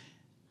needed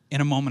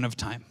in a moment of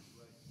time.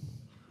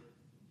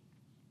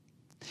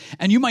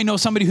 And you might know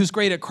somebody who's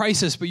great at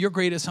crisis, but you're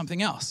great at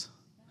something else.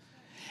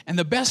 And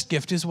the best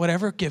gift is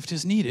whatever gift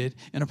is needed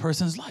in a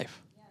person's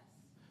life.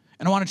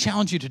 And I want to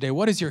challenge you today.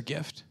 What is your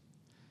gift?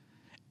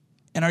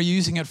 And are you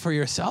using it for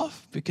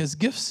yourself? Because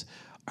gifts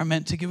are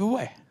meant to give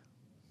away.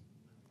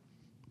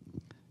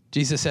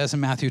 Jesus says in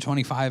Matthew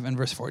 25 and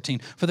verse 14,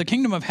 "For the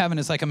kingdom of heaven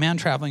is like a man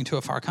traveling to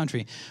a far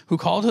country, who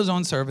called his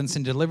own servants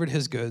and delivered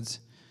his goods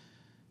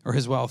or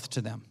his wealth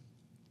to them.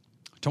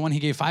 To one he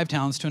gave 5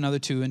 talents, to another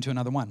 2, and to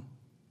another 1.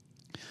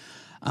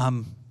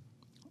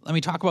 Let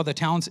me talk about the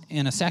talents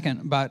in a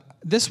second, but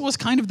this was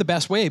kind of the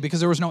best way because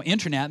there was no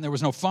internet and there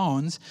was no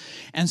phones.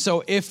 And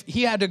so if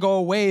he had to go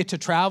away to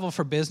travel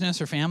for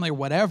business or family or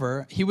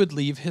whatever, he would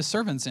leave his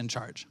servants in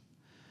charge.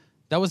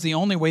 That was the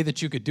only way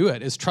that you could do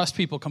it, is trust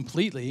people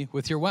completely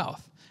with your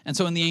wealth. And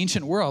so in the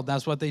ancient world,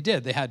 that's what they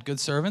did. They had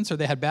good servants or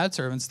they had bad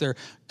servants. Their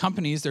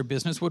companies, their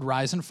business would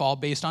rise and fall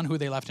based on who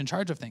they left in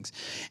charge of things.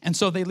 And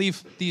so they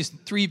leave these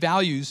 3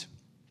 values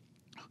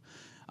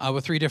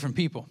with 3 different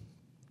people.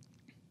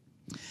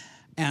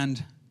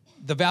 And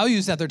the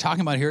values that they're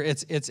talking about here,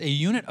 it's a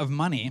unit of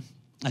money.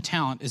 A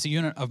talent is a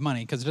unit of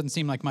money, because it doesn't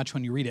seem like much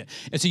when you read it.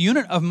 It's a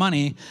unit of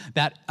money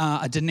that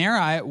a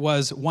denarii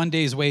was 1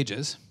 day's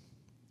wages.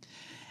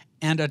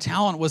 And a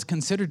talent was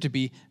considered to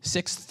be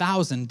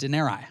 6,000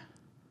 denarii.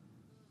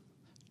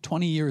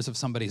 20 years of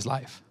somebody's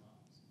life.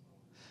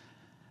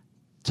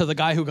 To the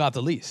guy who got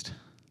the least.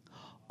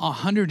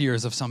 100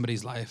 years of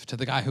somebody's life to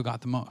the guy who got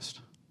the most.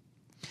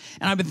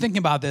 And I've been thinking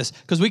about this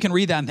because we can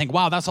read that and think,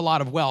 wow, that's a lot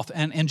of wealth.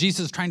 And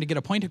Jesus is trying to get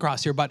a point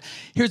across here. But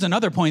here's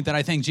another point that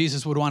I think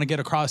Jesus would want to get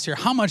across here.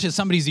 How much is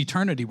somebody's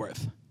eternity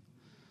worth?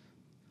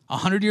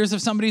 100 years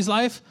of somebody's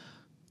life?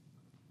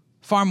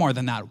 Far more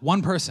than that.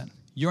 One person,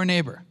 your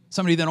neighbor,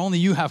 somebody that only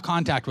you have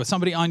contact with,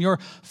 somebody on your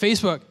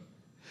Facebook,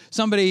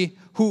 somebody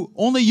who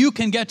only you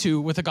can get to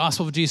with the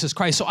gospel of Jesus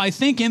Christ. So I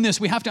think in this,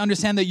 we have to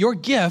understand that your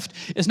gift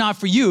is not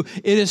for you.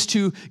 It is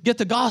to get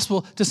the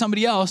gospel to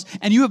somebody else.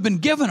 And you have been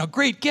given a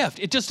great gift.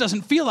 It just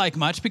doesn't feel like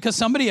much because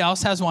somebody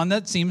else has one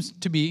that seems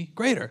to be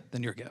greater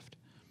than your gift.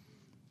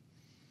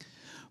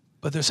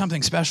 But there's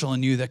something special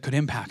in you that could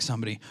impact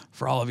somebody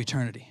for all of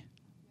eternity.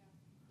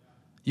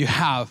 You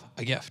have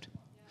a gift.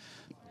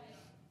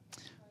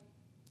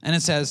 And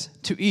it says,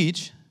 to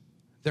each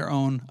their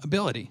own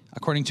ability,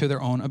 according to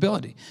their own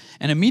ability.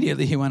 And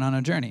immediately he went on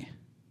a journey.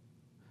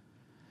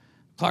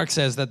 Clark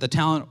says that the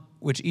talent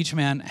which each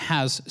man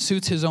has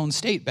suits his own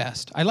state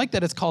best. I like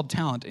that it's called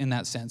talent in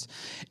that sense.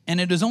 And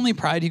it is only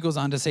pride, he goes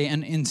on to say,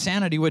 and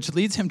insanity which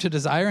leads him to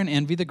desire and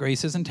envy the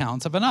graces and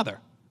talents of another.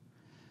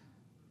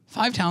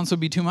 5 talents would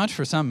be too much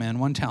for some men.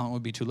 1 talent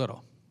would be too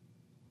little.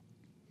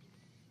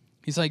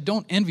 He's like,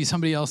 don't envy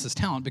somebody else's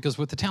talent, because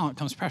with the talent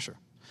comes pressure.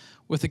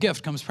 With the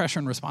gift comes pressure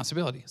and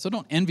responsibility. So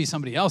don't envy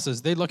somebody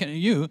else's. They look at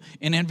you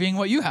and envying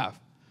what you have.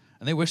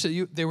 And they wish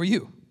that they were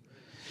you.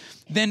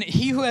 Then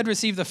he who had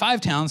received the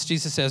 5 talents,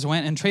 Jesus says,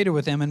 went and traded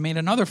with them and made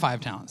another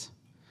 5 talents.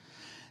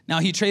 Now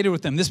he traded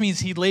with them. This means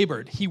he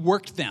labored. He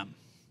worked them.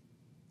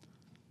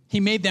 He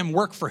made them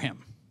work for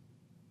him.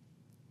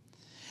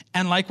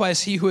 And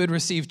likewise, he who had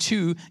received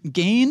 2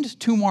 gained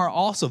 2 more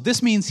also.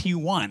 This means he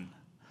won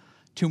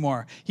 2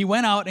 more. He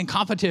went out in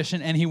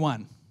competition and he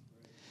won.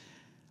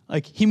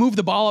 Like, he moved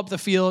the ball up the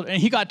field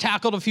and he got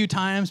tackled a few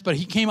times, but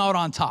he came out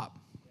on top.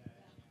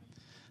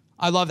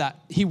 I love that.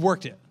 He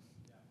worked it.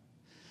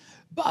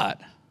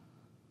 But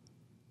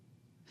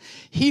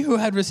he who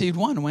had received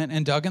 1 went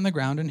and dug in the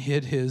ground and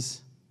hid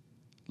his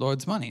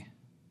Lord's money.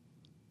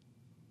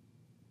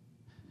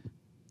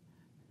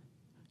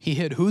 He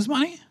hid whose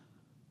money?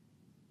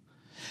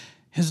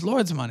 His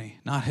Lord's money,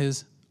 not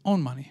his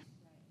own money.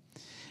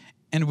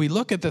 And we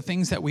look at the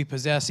things that we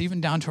possess, even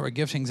down to our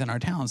giftings and our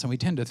talents, and we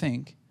tend to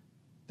think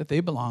that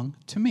they belong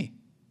to me.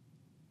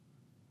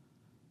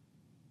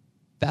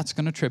 That's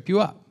going to trip you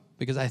up,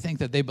 because I think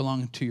that they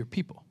belong to your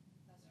people.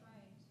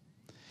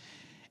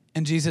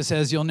 And Jesus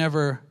says you'll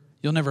never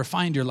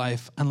find your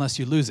life unless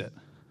you lose it.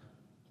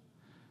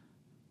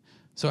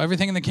 So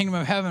everything in the kingdom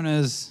of heaven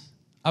is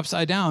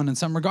upside down in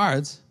some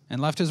regards,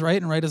 and left is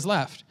right and right is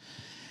left.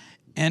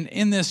 And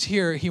in this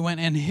here, he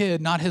went and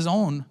hid not his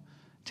own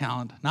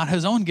talent, not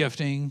his own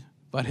gifting,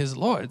 but his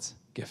Lord's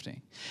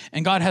gifting.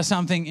 And God has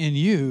something in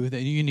you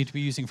that you need to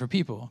be using for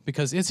people,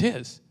 because it's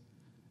his.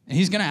 And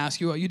he's going to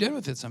ask you what you did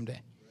with it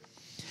someday.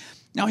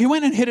 Now, he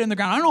went and hid it in the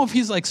ground. I don't know if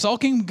he's like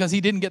sulking because he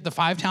didn't get the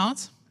 5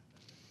 talents.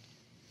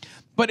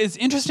 But it's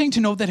interesting to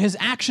note that his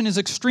action is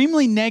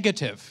extremely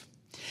negative,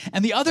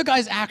 and the other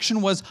guy's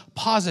action was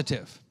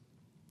positive.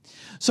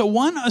 So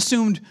one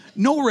assumed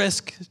no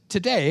risk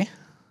today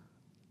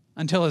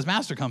until his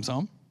master comes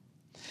home,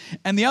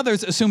 and the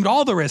others assumed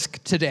all the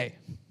risk today.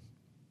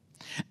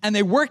 And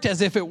they worked as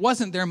if it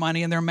wasn't their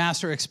money and their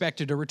master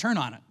expected a return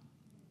on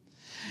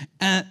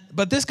it.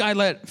 But this guy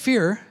let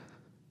fear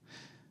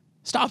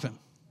stop him,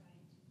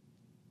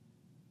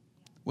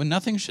 when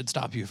nothing should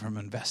stop you from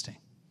investing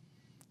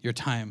your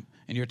time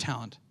and your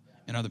talent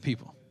in other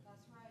people.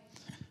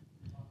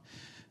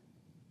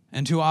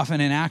 And too often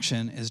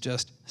inaction is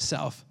just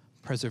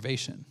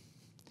self-preservation.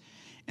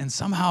 And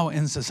somehow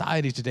in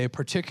society today,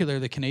 particularly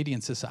the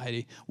Canadian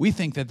society, we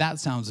think that that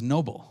sounds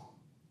noble.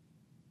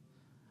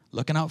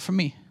 Looking out for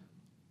me.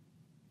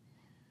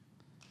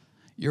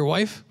 Your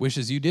wife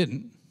wishes you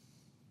didn't,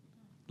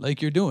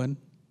 like you're doing.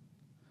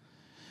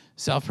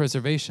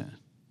 Self-preservation.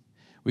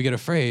 We get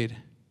afraid.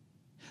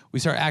 We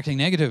start acting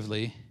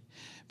negatively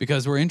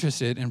because we're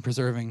interested in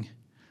preserving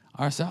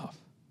ourselves.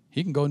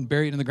 He can go and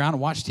bury it in the ground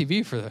and watch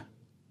TV for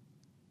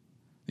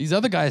These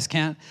other guys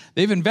can't.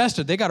 They've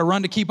invested. They got to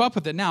run to keep up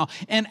with it now.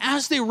 And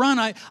as they run,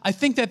 I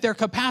think that their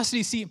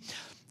capacity, see,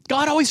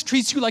 God always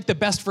treats you like the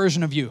best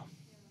version of you.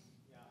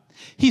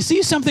 He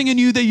sees something in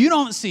you that you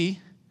don't see,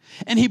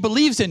 and he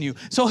believes in you.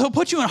 So he'll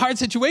put you in hard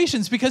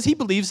situations because he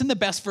believes in the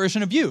best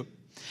version of you.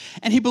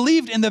 And he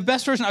believed in the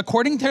best version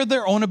according to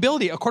their own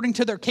ability, according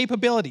to their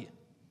capability.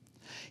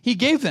 He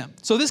gave them.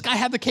 So this guy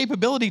had the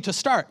capability to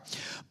start.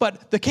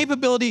 But the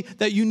capability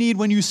that you need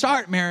when you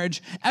start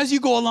marriage, as you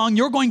go along,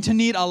 you're going to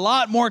need a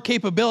lot more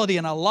capability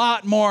and a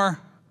lot more.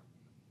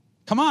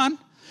 Come on.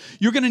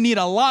 You're going to need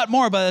a lot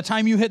more by the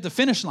time you hit the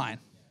finish line.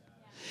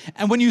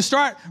 And when you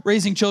start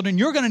raising children,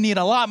 you're going to need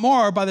a lot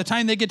more by the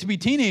time they get to be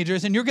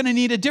teenagers, and you're going to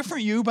need a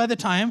different you by the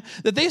time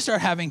that they start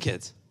having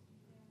kids.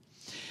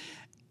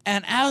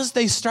 And as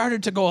they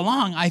started to go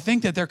along, I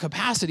think that their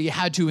capacity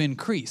had to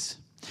increase.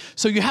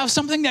 So you have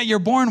something that you're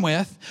born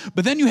with,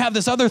 but then you have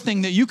this other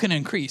thing that you can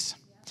increase.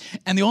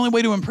 And the only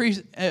way to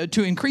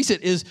increase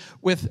it is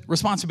with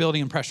responsibility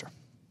and pressure.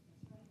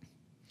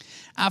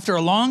 After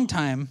a long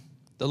time,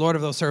 the Lord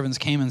of those servants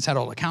came and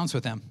settled accounts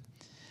with them.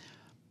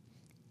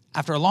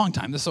 After a long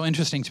time, this is so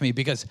interesting to me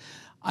because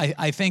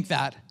I think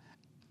that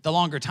the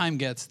longer time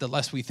gets, the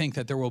less we think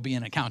that there will be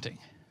an accounting.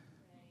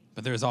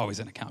 But there is always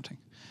an accounting.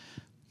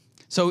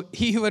 So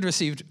he who had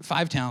received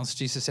 5 talents,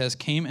 Jesus says,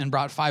 came and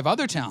brought 5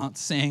 other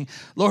talents, saying,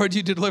 Lord,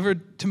 you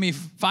delivered to me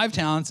 5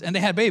 talents, and they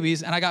had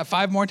babies, and I got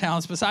 5 more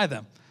talents beside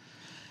them.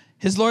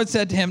 His Lord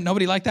said to him,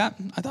 nobody liked that?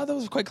 I thought that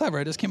was quite clever.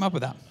 I just came up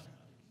with that.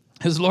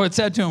 His Lord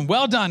said to him,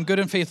 well done, good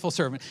and faithful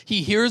servant.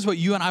 He hears what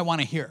you and I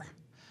want to hear.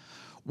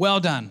 Well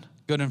done,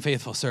 good and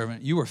faithful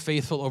servant. You were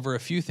faithful over a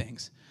few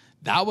things.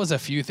 That was a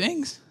few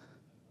things?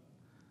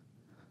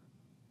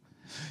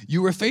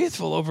 You were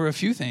faithful over a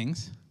few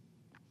things.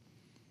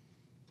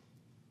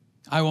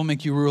 I will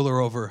make you ruler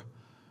over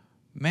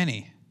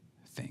many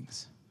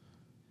things.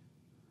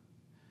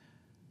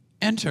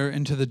 Enter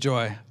into the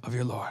joy of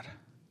your Lord.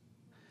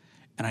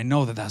 And I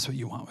know that that's what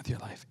you want with your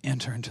life.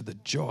 Enter into the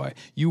joy.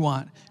 You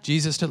want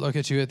Jesus to look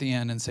at you at the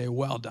end and say,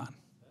 well done.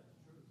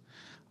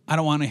 I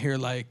don't want to hear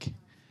like,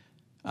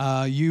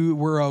 you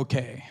were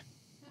okay.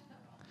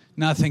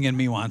 Nothing in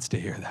me wants to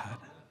hear that.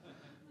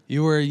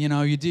 You were,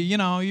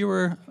 you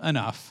were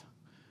enough.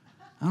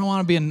 I don't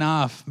want to be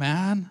enough,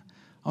 man.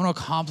 I want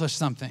to accomplish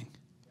something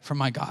for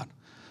my God.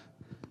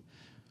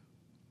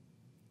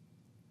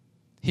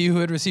 He who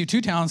had received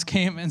 2 talents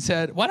came and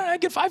said, why don't I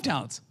get 5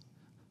 talents?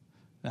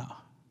 No.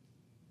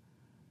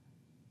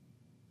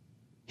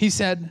 He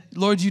said,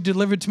 Lord, you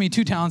delivered to me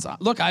 2 talents.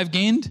 Look, I've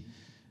gained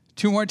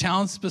 2 more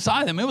talents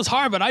beside them. It was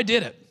hard, but I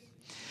did it.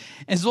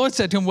 And the Lord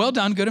said to him, well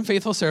done, good and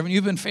faithful servant.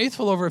 You've been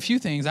faithful over a few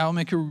things. I will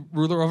make you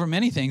ruler over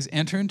many things.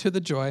 Enter into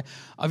the joy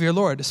of your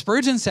Lord.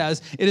 Spurgeon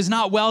says, it is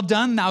not well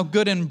done, thou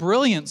good and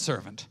brilliant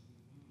servant.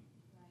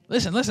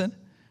 Listen.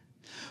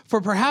 For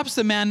perhaps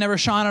the man never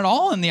shone at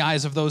all in the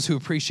eyes of those who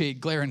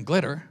appreciate glare and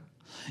glitter.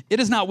 It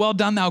is not well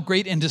done, thou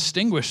great and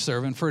distinguished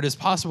servant, for it is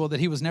possible that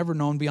he was never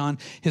known beyond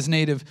his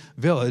native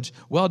village.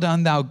 Well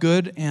done, thou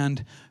good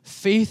and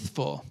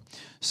faithful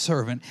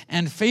servant.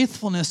 And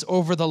faithfulness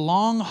over the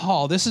long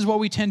haul. This is what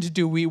we tend to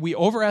do. We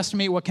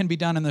overestimate what can be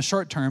done in the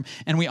short term,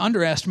 and we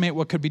underestimate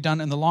what could be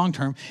done in the long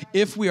term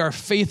if we are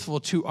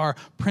faithful to our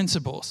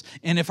principles,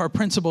 and if our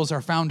principles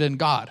are found in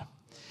God.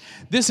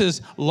 This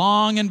is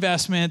long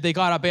investment. They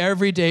got up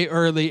every day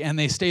early, and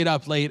they stayed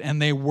up late,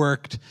 and they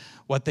worked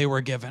what they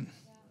were given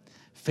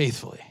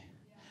faithfully.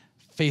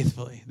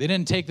 Faithfully. They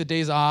didn't take the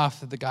days off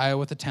that the guy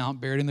with the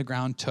talent buried in the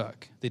ground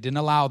took. They didn't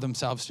allow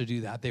themselves to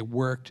do that. They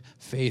worked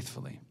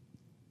faithfully.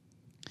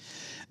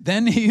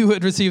 Then he who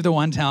had received the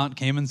 1 talent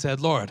came and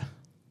said, Lord,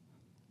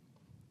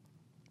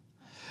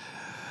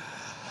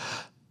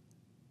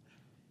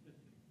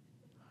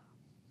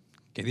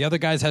 okay, the other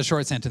guys had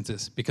short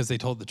sentences because they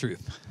told the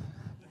truth.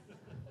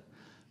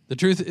 The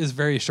truth is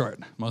very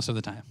short most of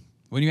the time.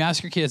 When you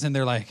ask your kids and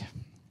they're like,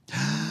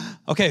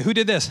 okay, who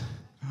did this?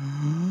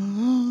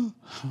 I'm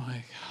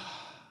like,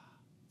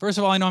 first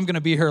of all, I know I'm going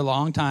to be here a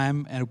long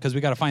time and because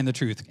we got to find the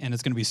truth, and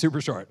it's going to be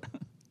super short.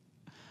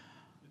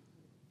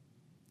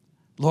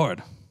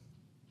 Lord,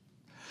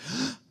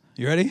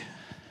 you ready?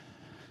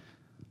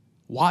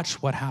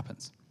 Watch what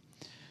happens.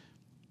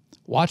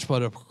 Watch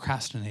what a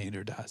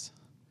procrastinator does.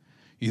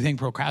 You think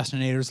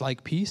procrastinators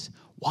like peace?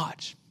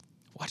 Watch.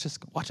 Watch this.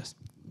 Watch this.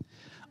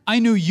 I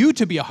knew you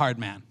to be a hard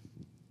man.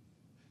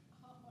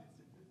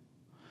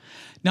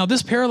 Now,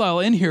 this parallel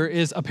in here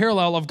is a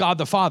parallel of God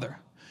the Father.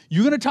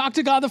 You going to talk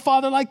to God the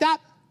Father like that?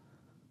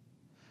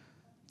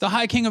 The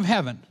high King of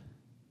heaven.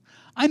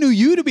 I knew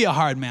you to be a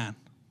hard man.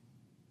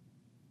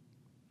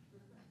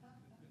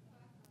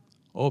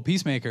 Oh,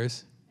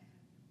 peacemakers.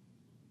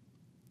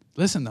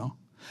 Listen, though.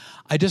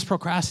 I just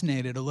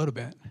procrastinated a little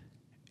bit,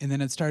 and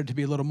then it started to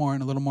be a little more,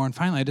 and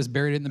finally I just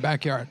buried it in the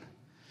backyard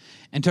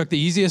and took the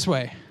easiest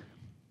way.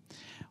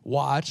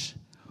 Watch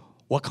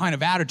what kind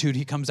of attitude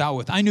he comes out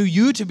with. I knew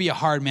you to be a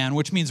hard man,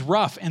 which means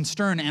rough and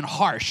stern and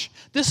harsh.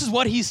 This is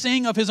what he's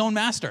saying of his own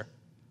master.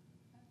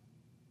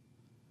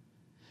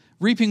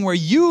 Reaping where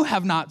you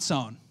have not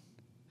sown.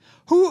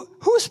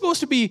 Who's supposed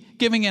to be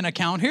giving an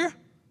account here?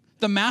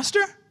 The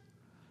master?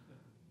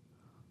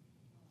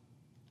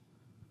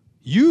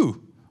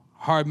 You,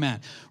 hard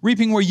man.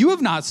 Reaping where you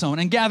have not sown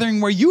and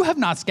gathering where you have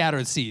not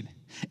scattered seed.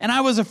 And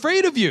I was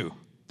afraid of you.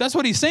 That's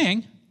what he's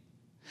saying.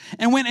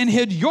 And went and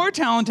hid your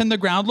talent in the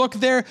ground. Look,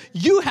 there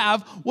you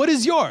have what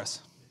is yours.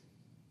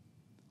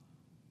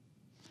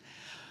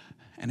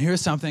 And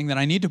here's something that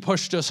I need to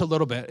push just a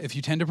little bit. If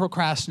you tend to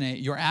procrastinate,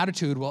 your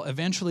attitude will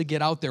eventually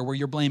get out there where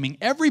you're blaming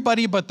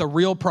everybody but the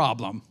real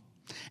problem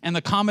and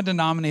the common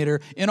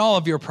denominator in all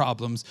of your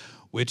problems,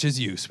 which is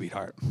you,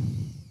 sweetheart.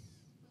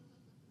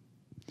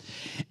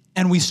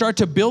 And we start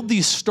to build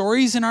these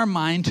stories in our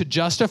mind to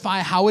justify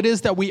how it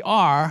is that we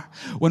are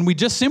when we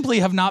just simply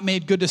have not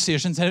made good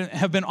decisions and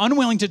have been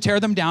unwilling to tear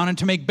them down and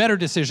to make better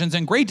decisions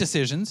and great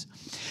decisions.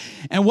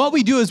 And what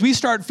we do is we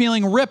start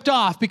feeling ripped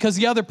off because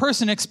the other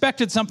person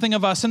expected something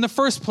of us in the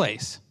first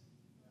place.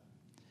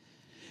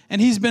 And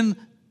he's been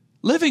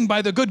living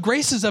by the good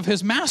graces of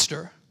his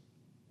master.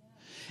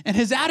 And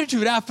his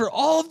attitude after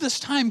all of this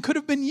time, could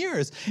have been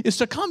years, is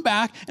to come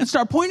back and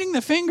start pointing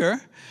the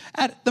finger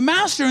at the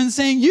master and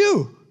saying,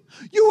 you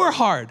were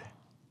hard.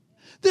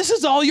 This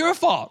is all your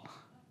fault.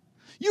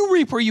 You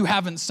reap where you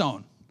haven't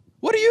sown.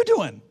 What are you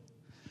doing?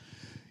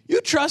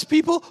 You trust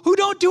people who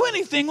don't do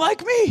anything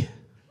like me.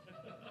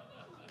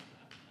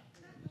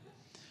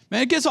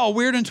 Man, it gets all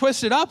weird and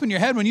twisted up in your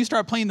head when you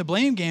start playing the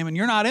blame game and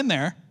you're not in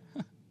there.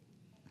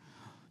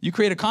 You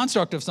create a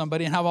construct of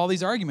somebody and have all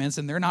these arguments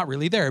and they're not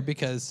really there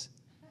because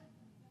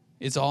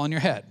it's all in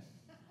your head.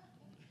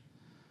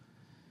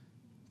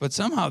 But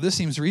somehow this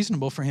seems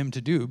reasonable for him to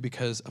do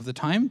because of the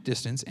time,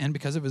 distance, and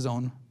because of his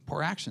own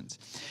poor actions.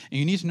 And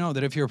you need to know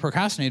that if you're a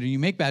procrastinator, you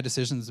make bad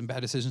decisions,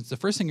 the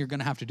first thing you're going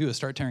to have to do is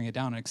start tearing it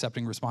down and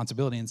accepting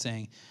responsibility and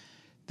saying,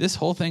 this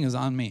whole thing is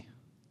on me.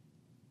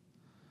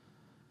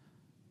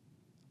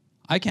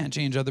 I can't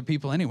change other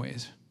people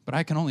anyways, but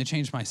I can only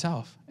change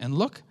myself. And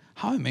look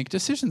how I make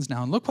decisions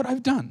now, and look what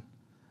I've done.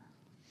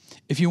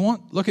 If you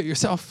won't look at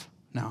yourself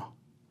now,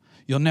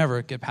 you'll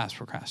never get past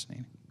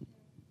procrastinating.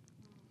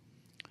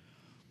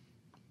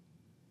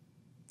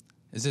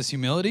 Is this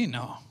humility?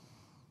 No.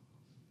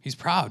 He's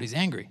proud. He's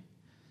angry.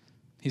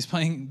 He's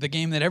playing the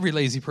game that every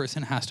lazy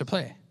person has to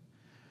play.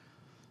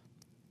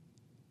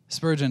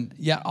 Spurgeon,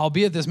 yet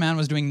albeit this man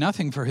was doing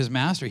nothing for his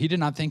master, he did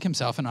not think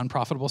himself an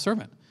unprofitable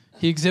servant.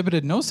 He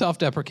exhibited no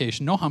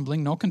self-deprecation, no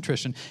humbling, no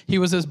contrition. He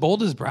was as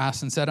bold as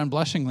brass and said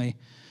unblushingly,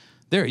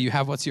 there, you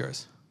have what's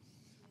yours.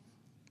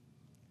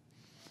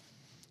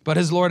 But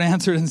his Lord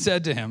answered and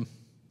said to him,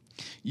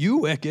 you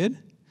wicked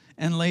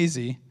and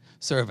lazy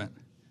servant.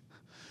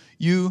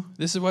 You,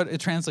 this is what it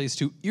translates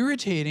to,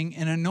 irritating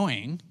and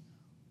annoying.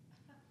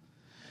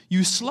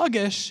 You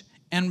sluggish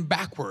and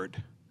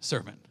backward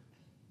servant.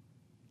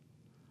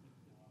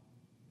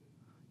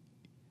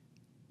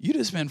 You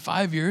just spent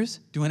 5 years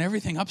doing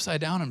everything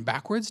upside down and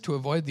backwards to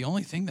avoid the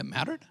only thing that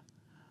mattered?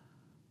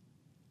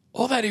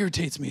 Oh, that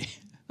irritates me.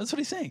 That's what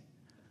he's saying.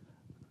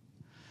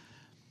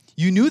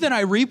 You knew that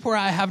I reap where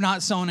I have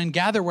not sown and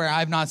gather where I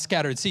have not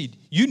scattered seed.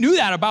 You knew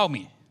that about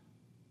me.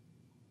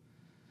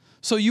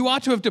 So you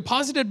ought to have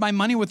deposited my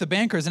money with the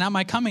bankers, and at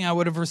my coming I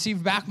would have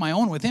received back my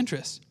own with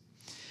interest.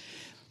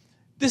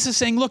 This is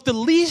saying, look, the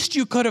least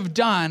you could have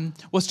done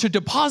was to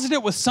deposit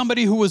it with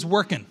somebody who was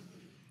working.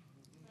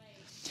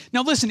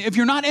 Now listen, if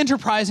you're not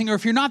enterprising or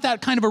if you're not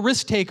that kind of a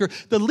risk taker,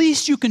 the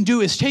least you can do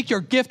is take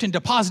your gift and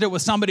deposit it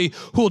with somebody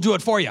who will do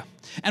it for you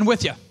and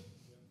with you.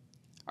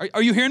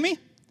 Are you hearing me?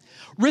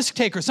 Risk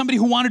taker, somebody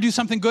who want to do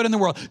something good in the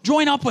world.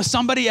 Join up with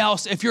somebody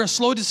else. If you're a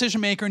slow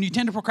decision maker and you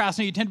tend to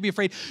procrastinate, you tend to be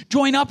afraid,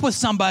 join up with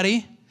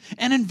somebody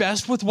and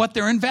invest with what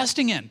they're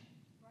investing in.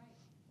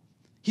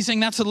 He's saying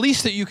that's the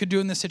least that you could do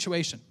in this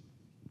situation.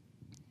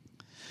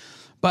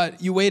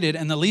 But you waited,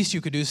 and the least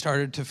you could do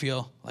started to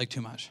feel like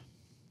too much.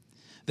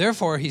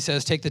 Therefore, he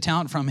says, take the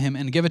talent from him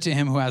and give it to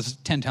him who has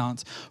 10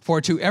 talents. For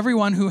to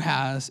everyone who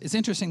has, it's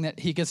interesting that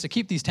he gets to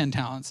keep these 10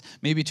 talents,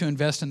 maybe to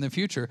invest in the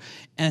future.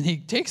 And he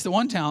takes the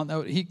one talent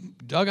that he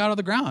dug out of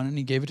the ground and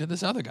he gave it to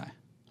this other guy.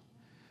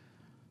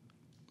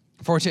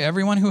 For to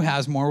everyone who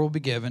has, more will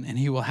be given, and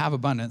he will have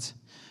abundance.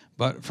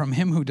 But from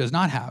him who does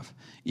not have,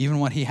 even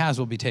what he has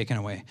will be taken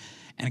away.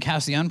 And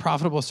cast the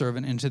unprofitable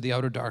servant into the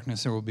outer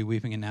darkness, there will be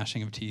weeping and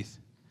gnashing of teeth.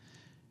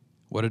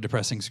 What a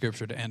depressing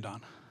scripture to end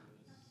on.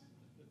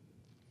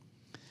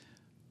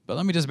 But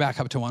let me just back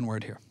up to one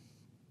word here.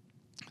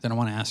 Then I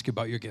want to ask you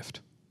about your gift.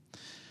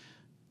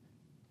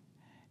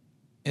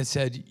 It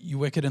said, you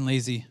wicked and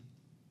lazy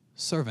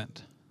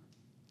servant.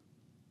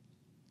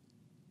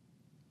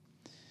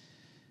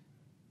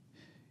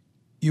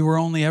 You were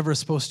only ever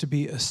supposed to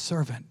be a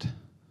servant.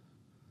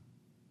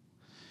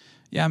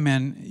 Yeah,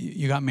 man,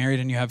 you got married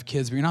and you have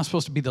kids, but you're not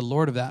supposed to be the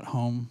Lord of that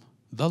home.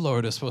 The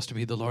Lord is supposed to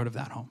be the Lord of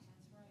that home.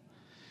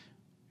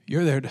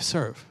 You're there to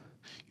serve.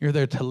 You're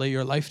there to lay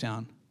your life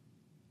down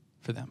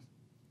for them.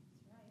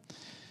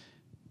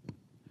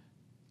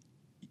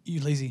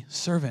 You lazy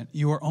servant,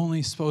 you are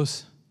only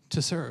supposed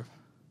to serve.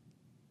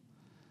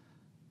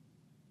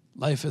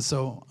 Life is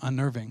so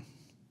unnerving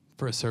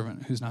for a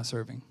servant who's not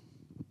serving.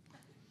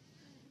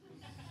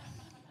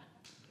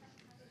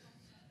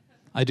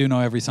 I do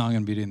know every song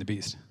in Beauty and the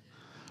Beast.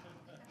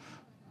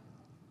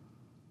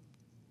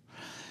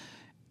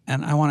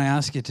 And I want to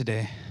ask you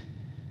today,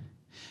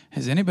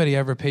 has anybody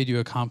ever paid you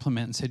a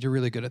compliment and said, you're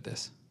really good at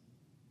this?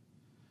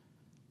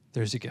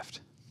 There's your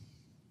gift.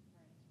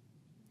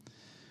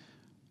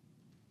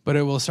 But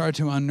it will start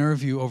to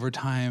unnerve you over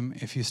time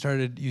if you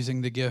started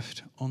using the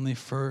gift only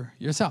for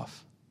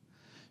yourself,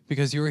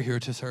 because you are here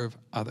to serve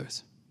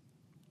others.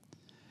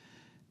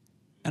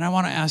 And I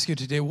want to ask you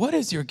today, what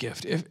is your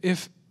gift?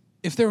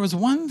 If there was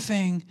one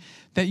thing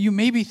that you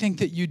maybe think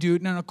that you do,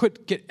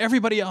 quit, get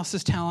everybody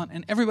else's talent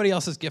and everybody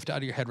else's gift out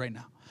of your head right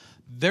now.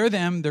 They're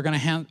them. They're going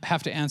to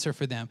have to answer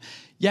for them.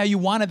 Yeah, you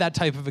wanted that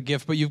type of a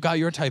gift, but you've got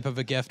your type of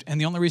a gift. And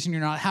the only reason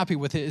you're not happy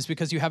with it is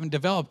because you haven't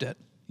developed it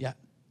yet.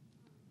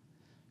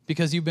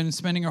 Because you've been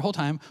spending your whole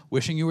time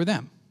wishing you were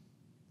them.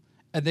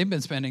 And they've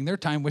been spending their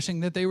time wishing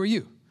that they were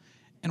you.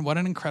 And what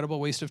an incredible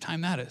waste of time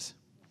that is.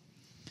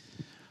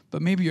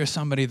 But maybe you're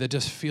somebody that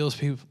just feels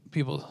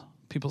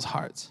people's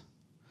hearts.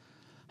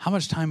 How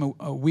much time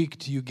a week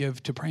do you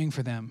give to praying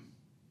for them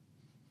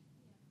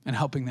and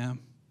helping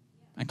them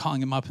and calling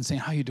them up and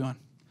saying, how you doing?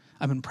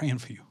 I've been praying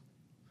for you.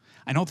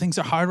 I know things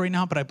are hard right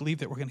now, but I believe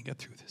that we're going to get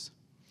through this.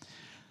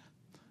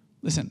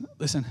 Listen.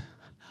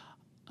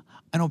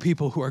 I know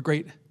people who are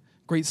great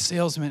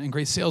salesmen and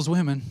great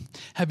saleswomen.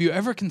 Have you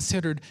ever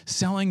considered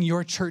selling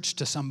your church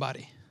to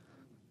somebody?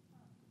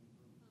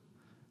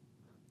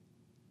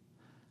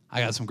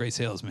 I got some great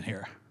salesmen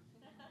here.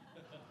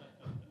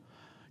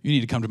 You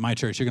need to come to my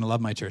church. You're going to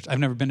love my church. I've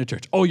never been to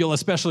church. Oh, you'll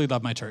especially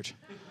love my church.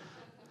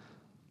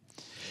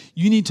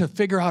 You need to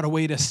figure out a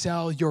way to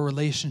sell your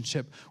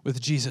relationship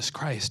with Jesus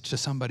Christ to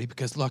somebody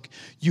because, look,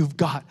 you've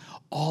got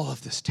all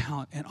of this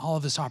talent and all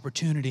of this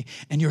opportunity,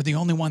 and you're the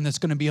only one that's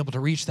going to be able to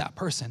reach that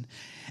person.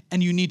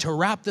 And you need to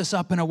wrap this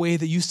up in a way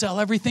that you sell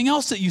everything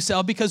else that you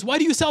sell because why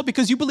do you sell?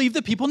 Because you believe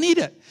that people need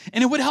it,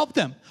 and it would help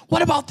them.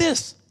 What about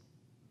this?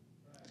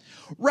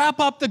 Wrap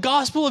up the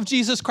gospel of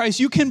Jesus Christ.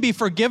 You can be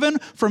forgiven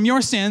from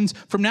your sins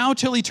from now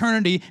till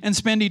eternity and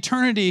spend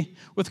eternity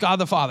with God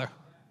the Father.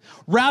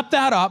 Wrap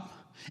that up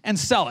and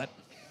sell it.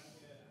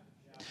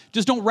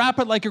 Just don't wrap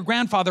it like your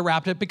grandfather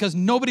wrapped it because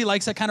nobody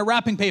likes that kind of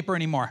wrapping paper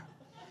anymore.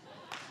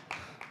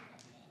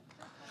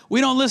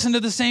 We don't listen to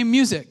the same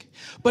music,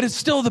 but it's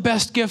still the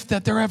best gift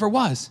that there ever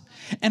was.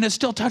 And it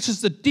still touches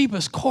the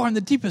deepest core and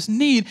the deepest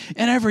need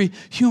in every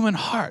human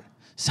heart.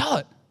 Sell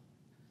it.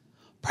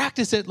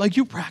 Practice it like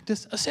you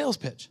practice a sales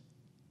pitch.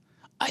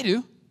 I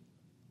do.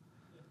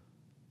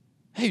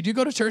 Hey, do you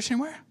go to church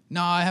anywhere?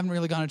 No, I haven't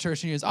really gone to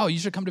church in years. Oh, you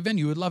should come to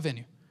Venue. You would love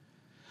Venue.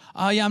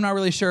 Yeah, I'm not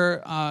really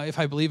sure if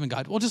I believe in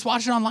God. Well, just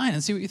watch it online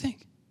and see what you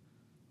think.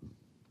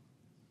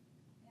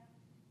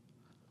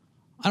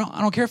 I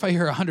don't care if I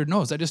hear 100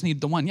 no's. I just need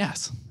the one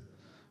yes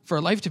for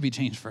a life to be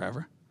changed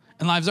forever.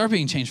 And lives are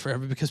being changed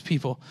forever because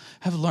people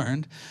have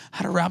learned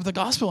how to wrap the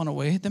gospel in a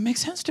way that makes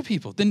sense to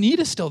people. The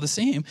need is still the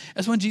same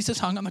as when Jesus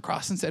hung on the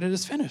cross and said, it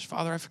is finished.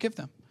 Father, I forgive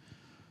them.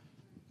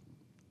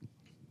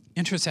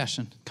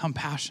 Intercession,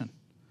 compassion.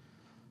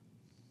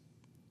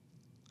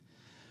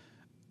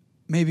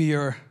 Maybe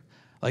you're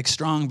like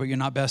strong, but you're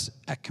not best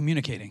at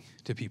communicating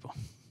to people.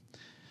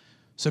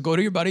 So go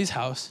to your buddy's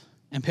house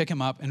and pick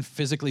him up and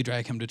physically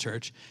drag him to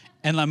church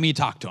and let me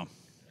talk to him.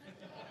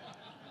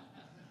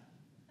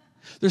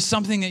 There's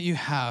something that you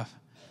have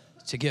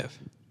to give.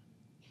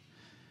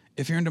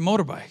 If you're into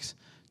motorbikes,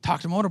 talk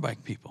to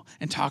motorbike people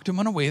and talk to them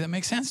in a way that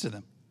makes sense to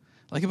them.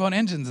 Like about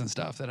engines and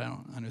stuff that I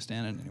don't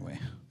understand in any way.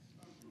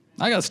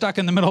 I got stuck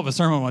in the middle of a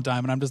sermon one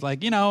time and I'm just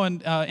like,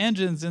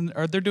 engines,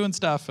 or they're doing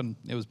stuff, and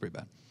it was pretty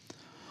bad.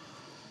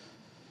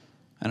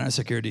 And our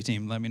security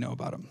team let me know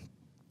about them.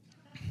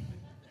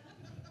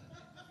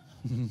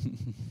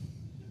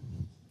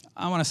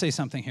 I want to say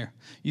something here.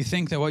 You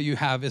think that what you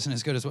have isn't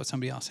as good as what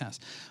somebody else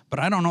has. But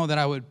I don't know that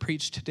I would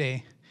preach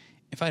today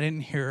if I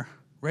didn't hear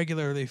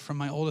regularly from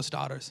my oldest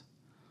daughters,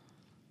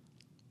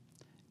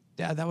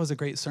 Dad, that was a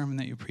great sermon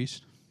that you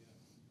preached.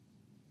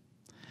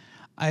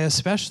 I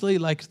especially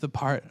liked the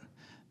part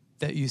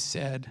that you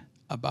said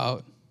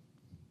about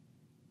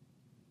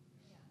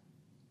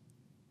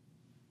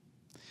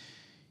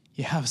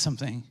you have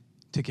something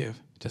to give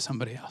to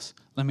somebody else.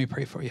 Let me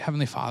pray for you.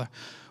 Heavenly Father,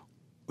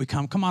 we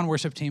come on,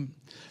 worship team.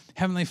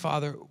 Heavenly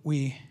Father,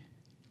 I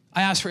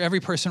ask for every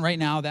person right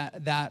now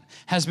that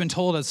has been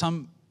told at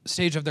some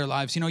stage of their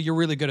lives, you're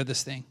really good at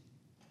this thing.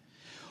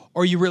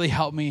 Or you really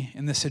helped me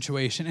in this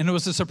situation. And it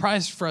was a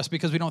surprise for us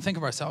because we don't think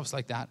of ourselves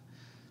like that,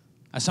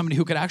 as somebody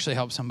who could actually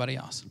help somebody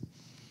else.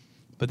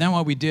 But then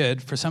what we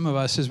did for some of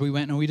us is we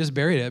went and we just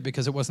buried it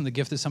because it wasn't the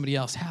gift that somebody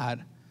else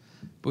had.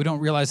 But we don't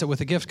realize that with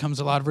a gift comes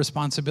a lot of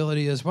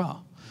responsibility as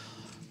well.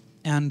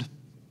 And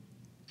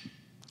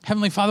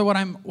Heavenly Father, what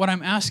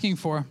I'm asking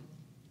for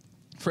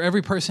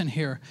every person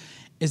here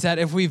is that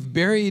if we've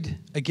buried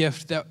a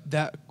gift,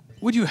 that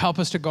would you help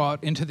us to go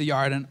out into the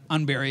yard and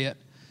unbury it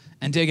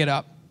and dig it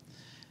up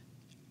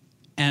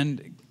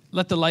and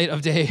let the light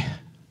of day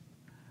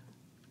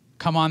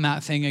come on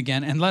that thing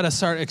again, and let us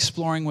start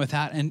exploring with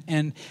that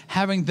and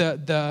having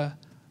the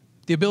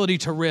ability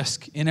to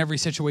risk in every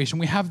situation.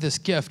 We have this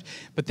gift,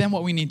 but then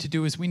what we need to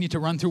do is we need to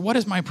run through, what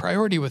is my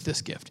priority with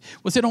this gift?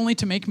 Was it only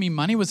to make me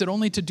money? Was it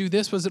only to do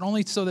this? Was it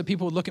only so that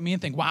people would look at me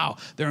and think, wow,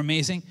 they're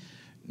amazing?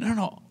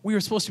 No. We were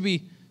supposed to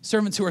be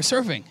servants who are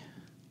serving.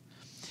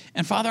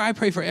 And Father, I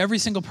pray for every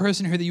single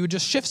person here that you would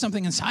just shift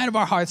something inside of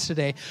our hearts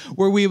today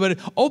where we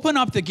would open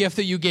up the gift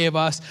that you gave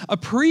us,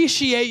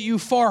 appreciate you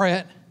for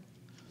it,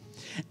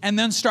 and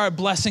then start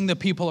blessing the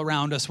people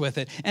around us with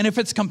it. And if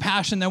it's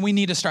compassion, then we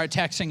need to start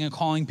texting and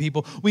calling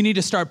people. We need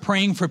to start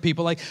praying for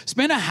people. Like,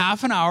 spend a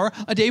half an hour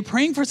a day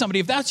praying for somebody.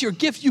 If that's your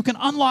gift, you can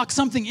unlock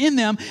something in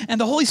them, and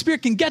the Holy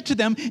Spirit can get to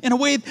them in a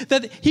way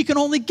that he can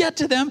only get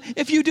to them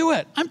if you do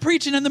it. I'm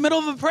preaching in the middle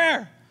of a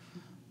prayer.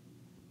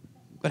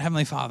 But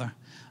Heavenly Father,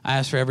 I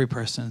ask for every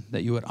person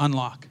that you would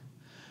unlock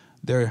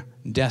their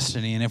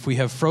destiny. And if we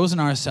have frozen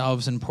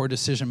ourselves in poor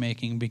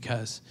decision-making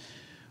because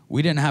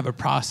we didn't have a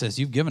process,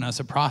 you've given us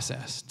a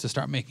process to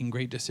start making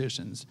great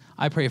decisions.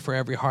 I pray for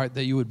every heart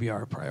that you would be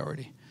our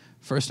priority,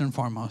 first and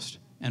foremost,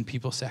 and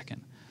people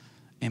second.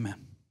 Amen.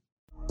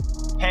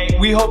 Hey,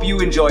 we hope you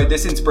enjoyed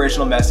this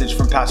inspirational message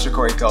from Pastor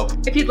Corey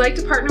Cope. If you'd like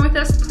to partner with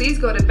us, please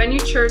go to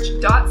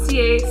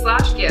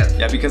venuechurch.ca/give.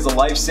 Yeah, because a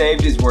life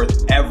saved is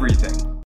worth everything.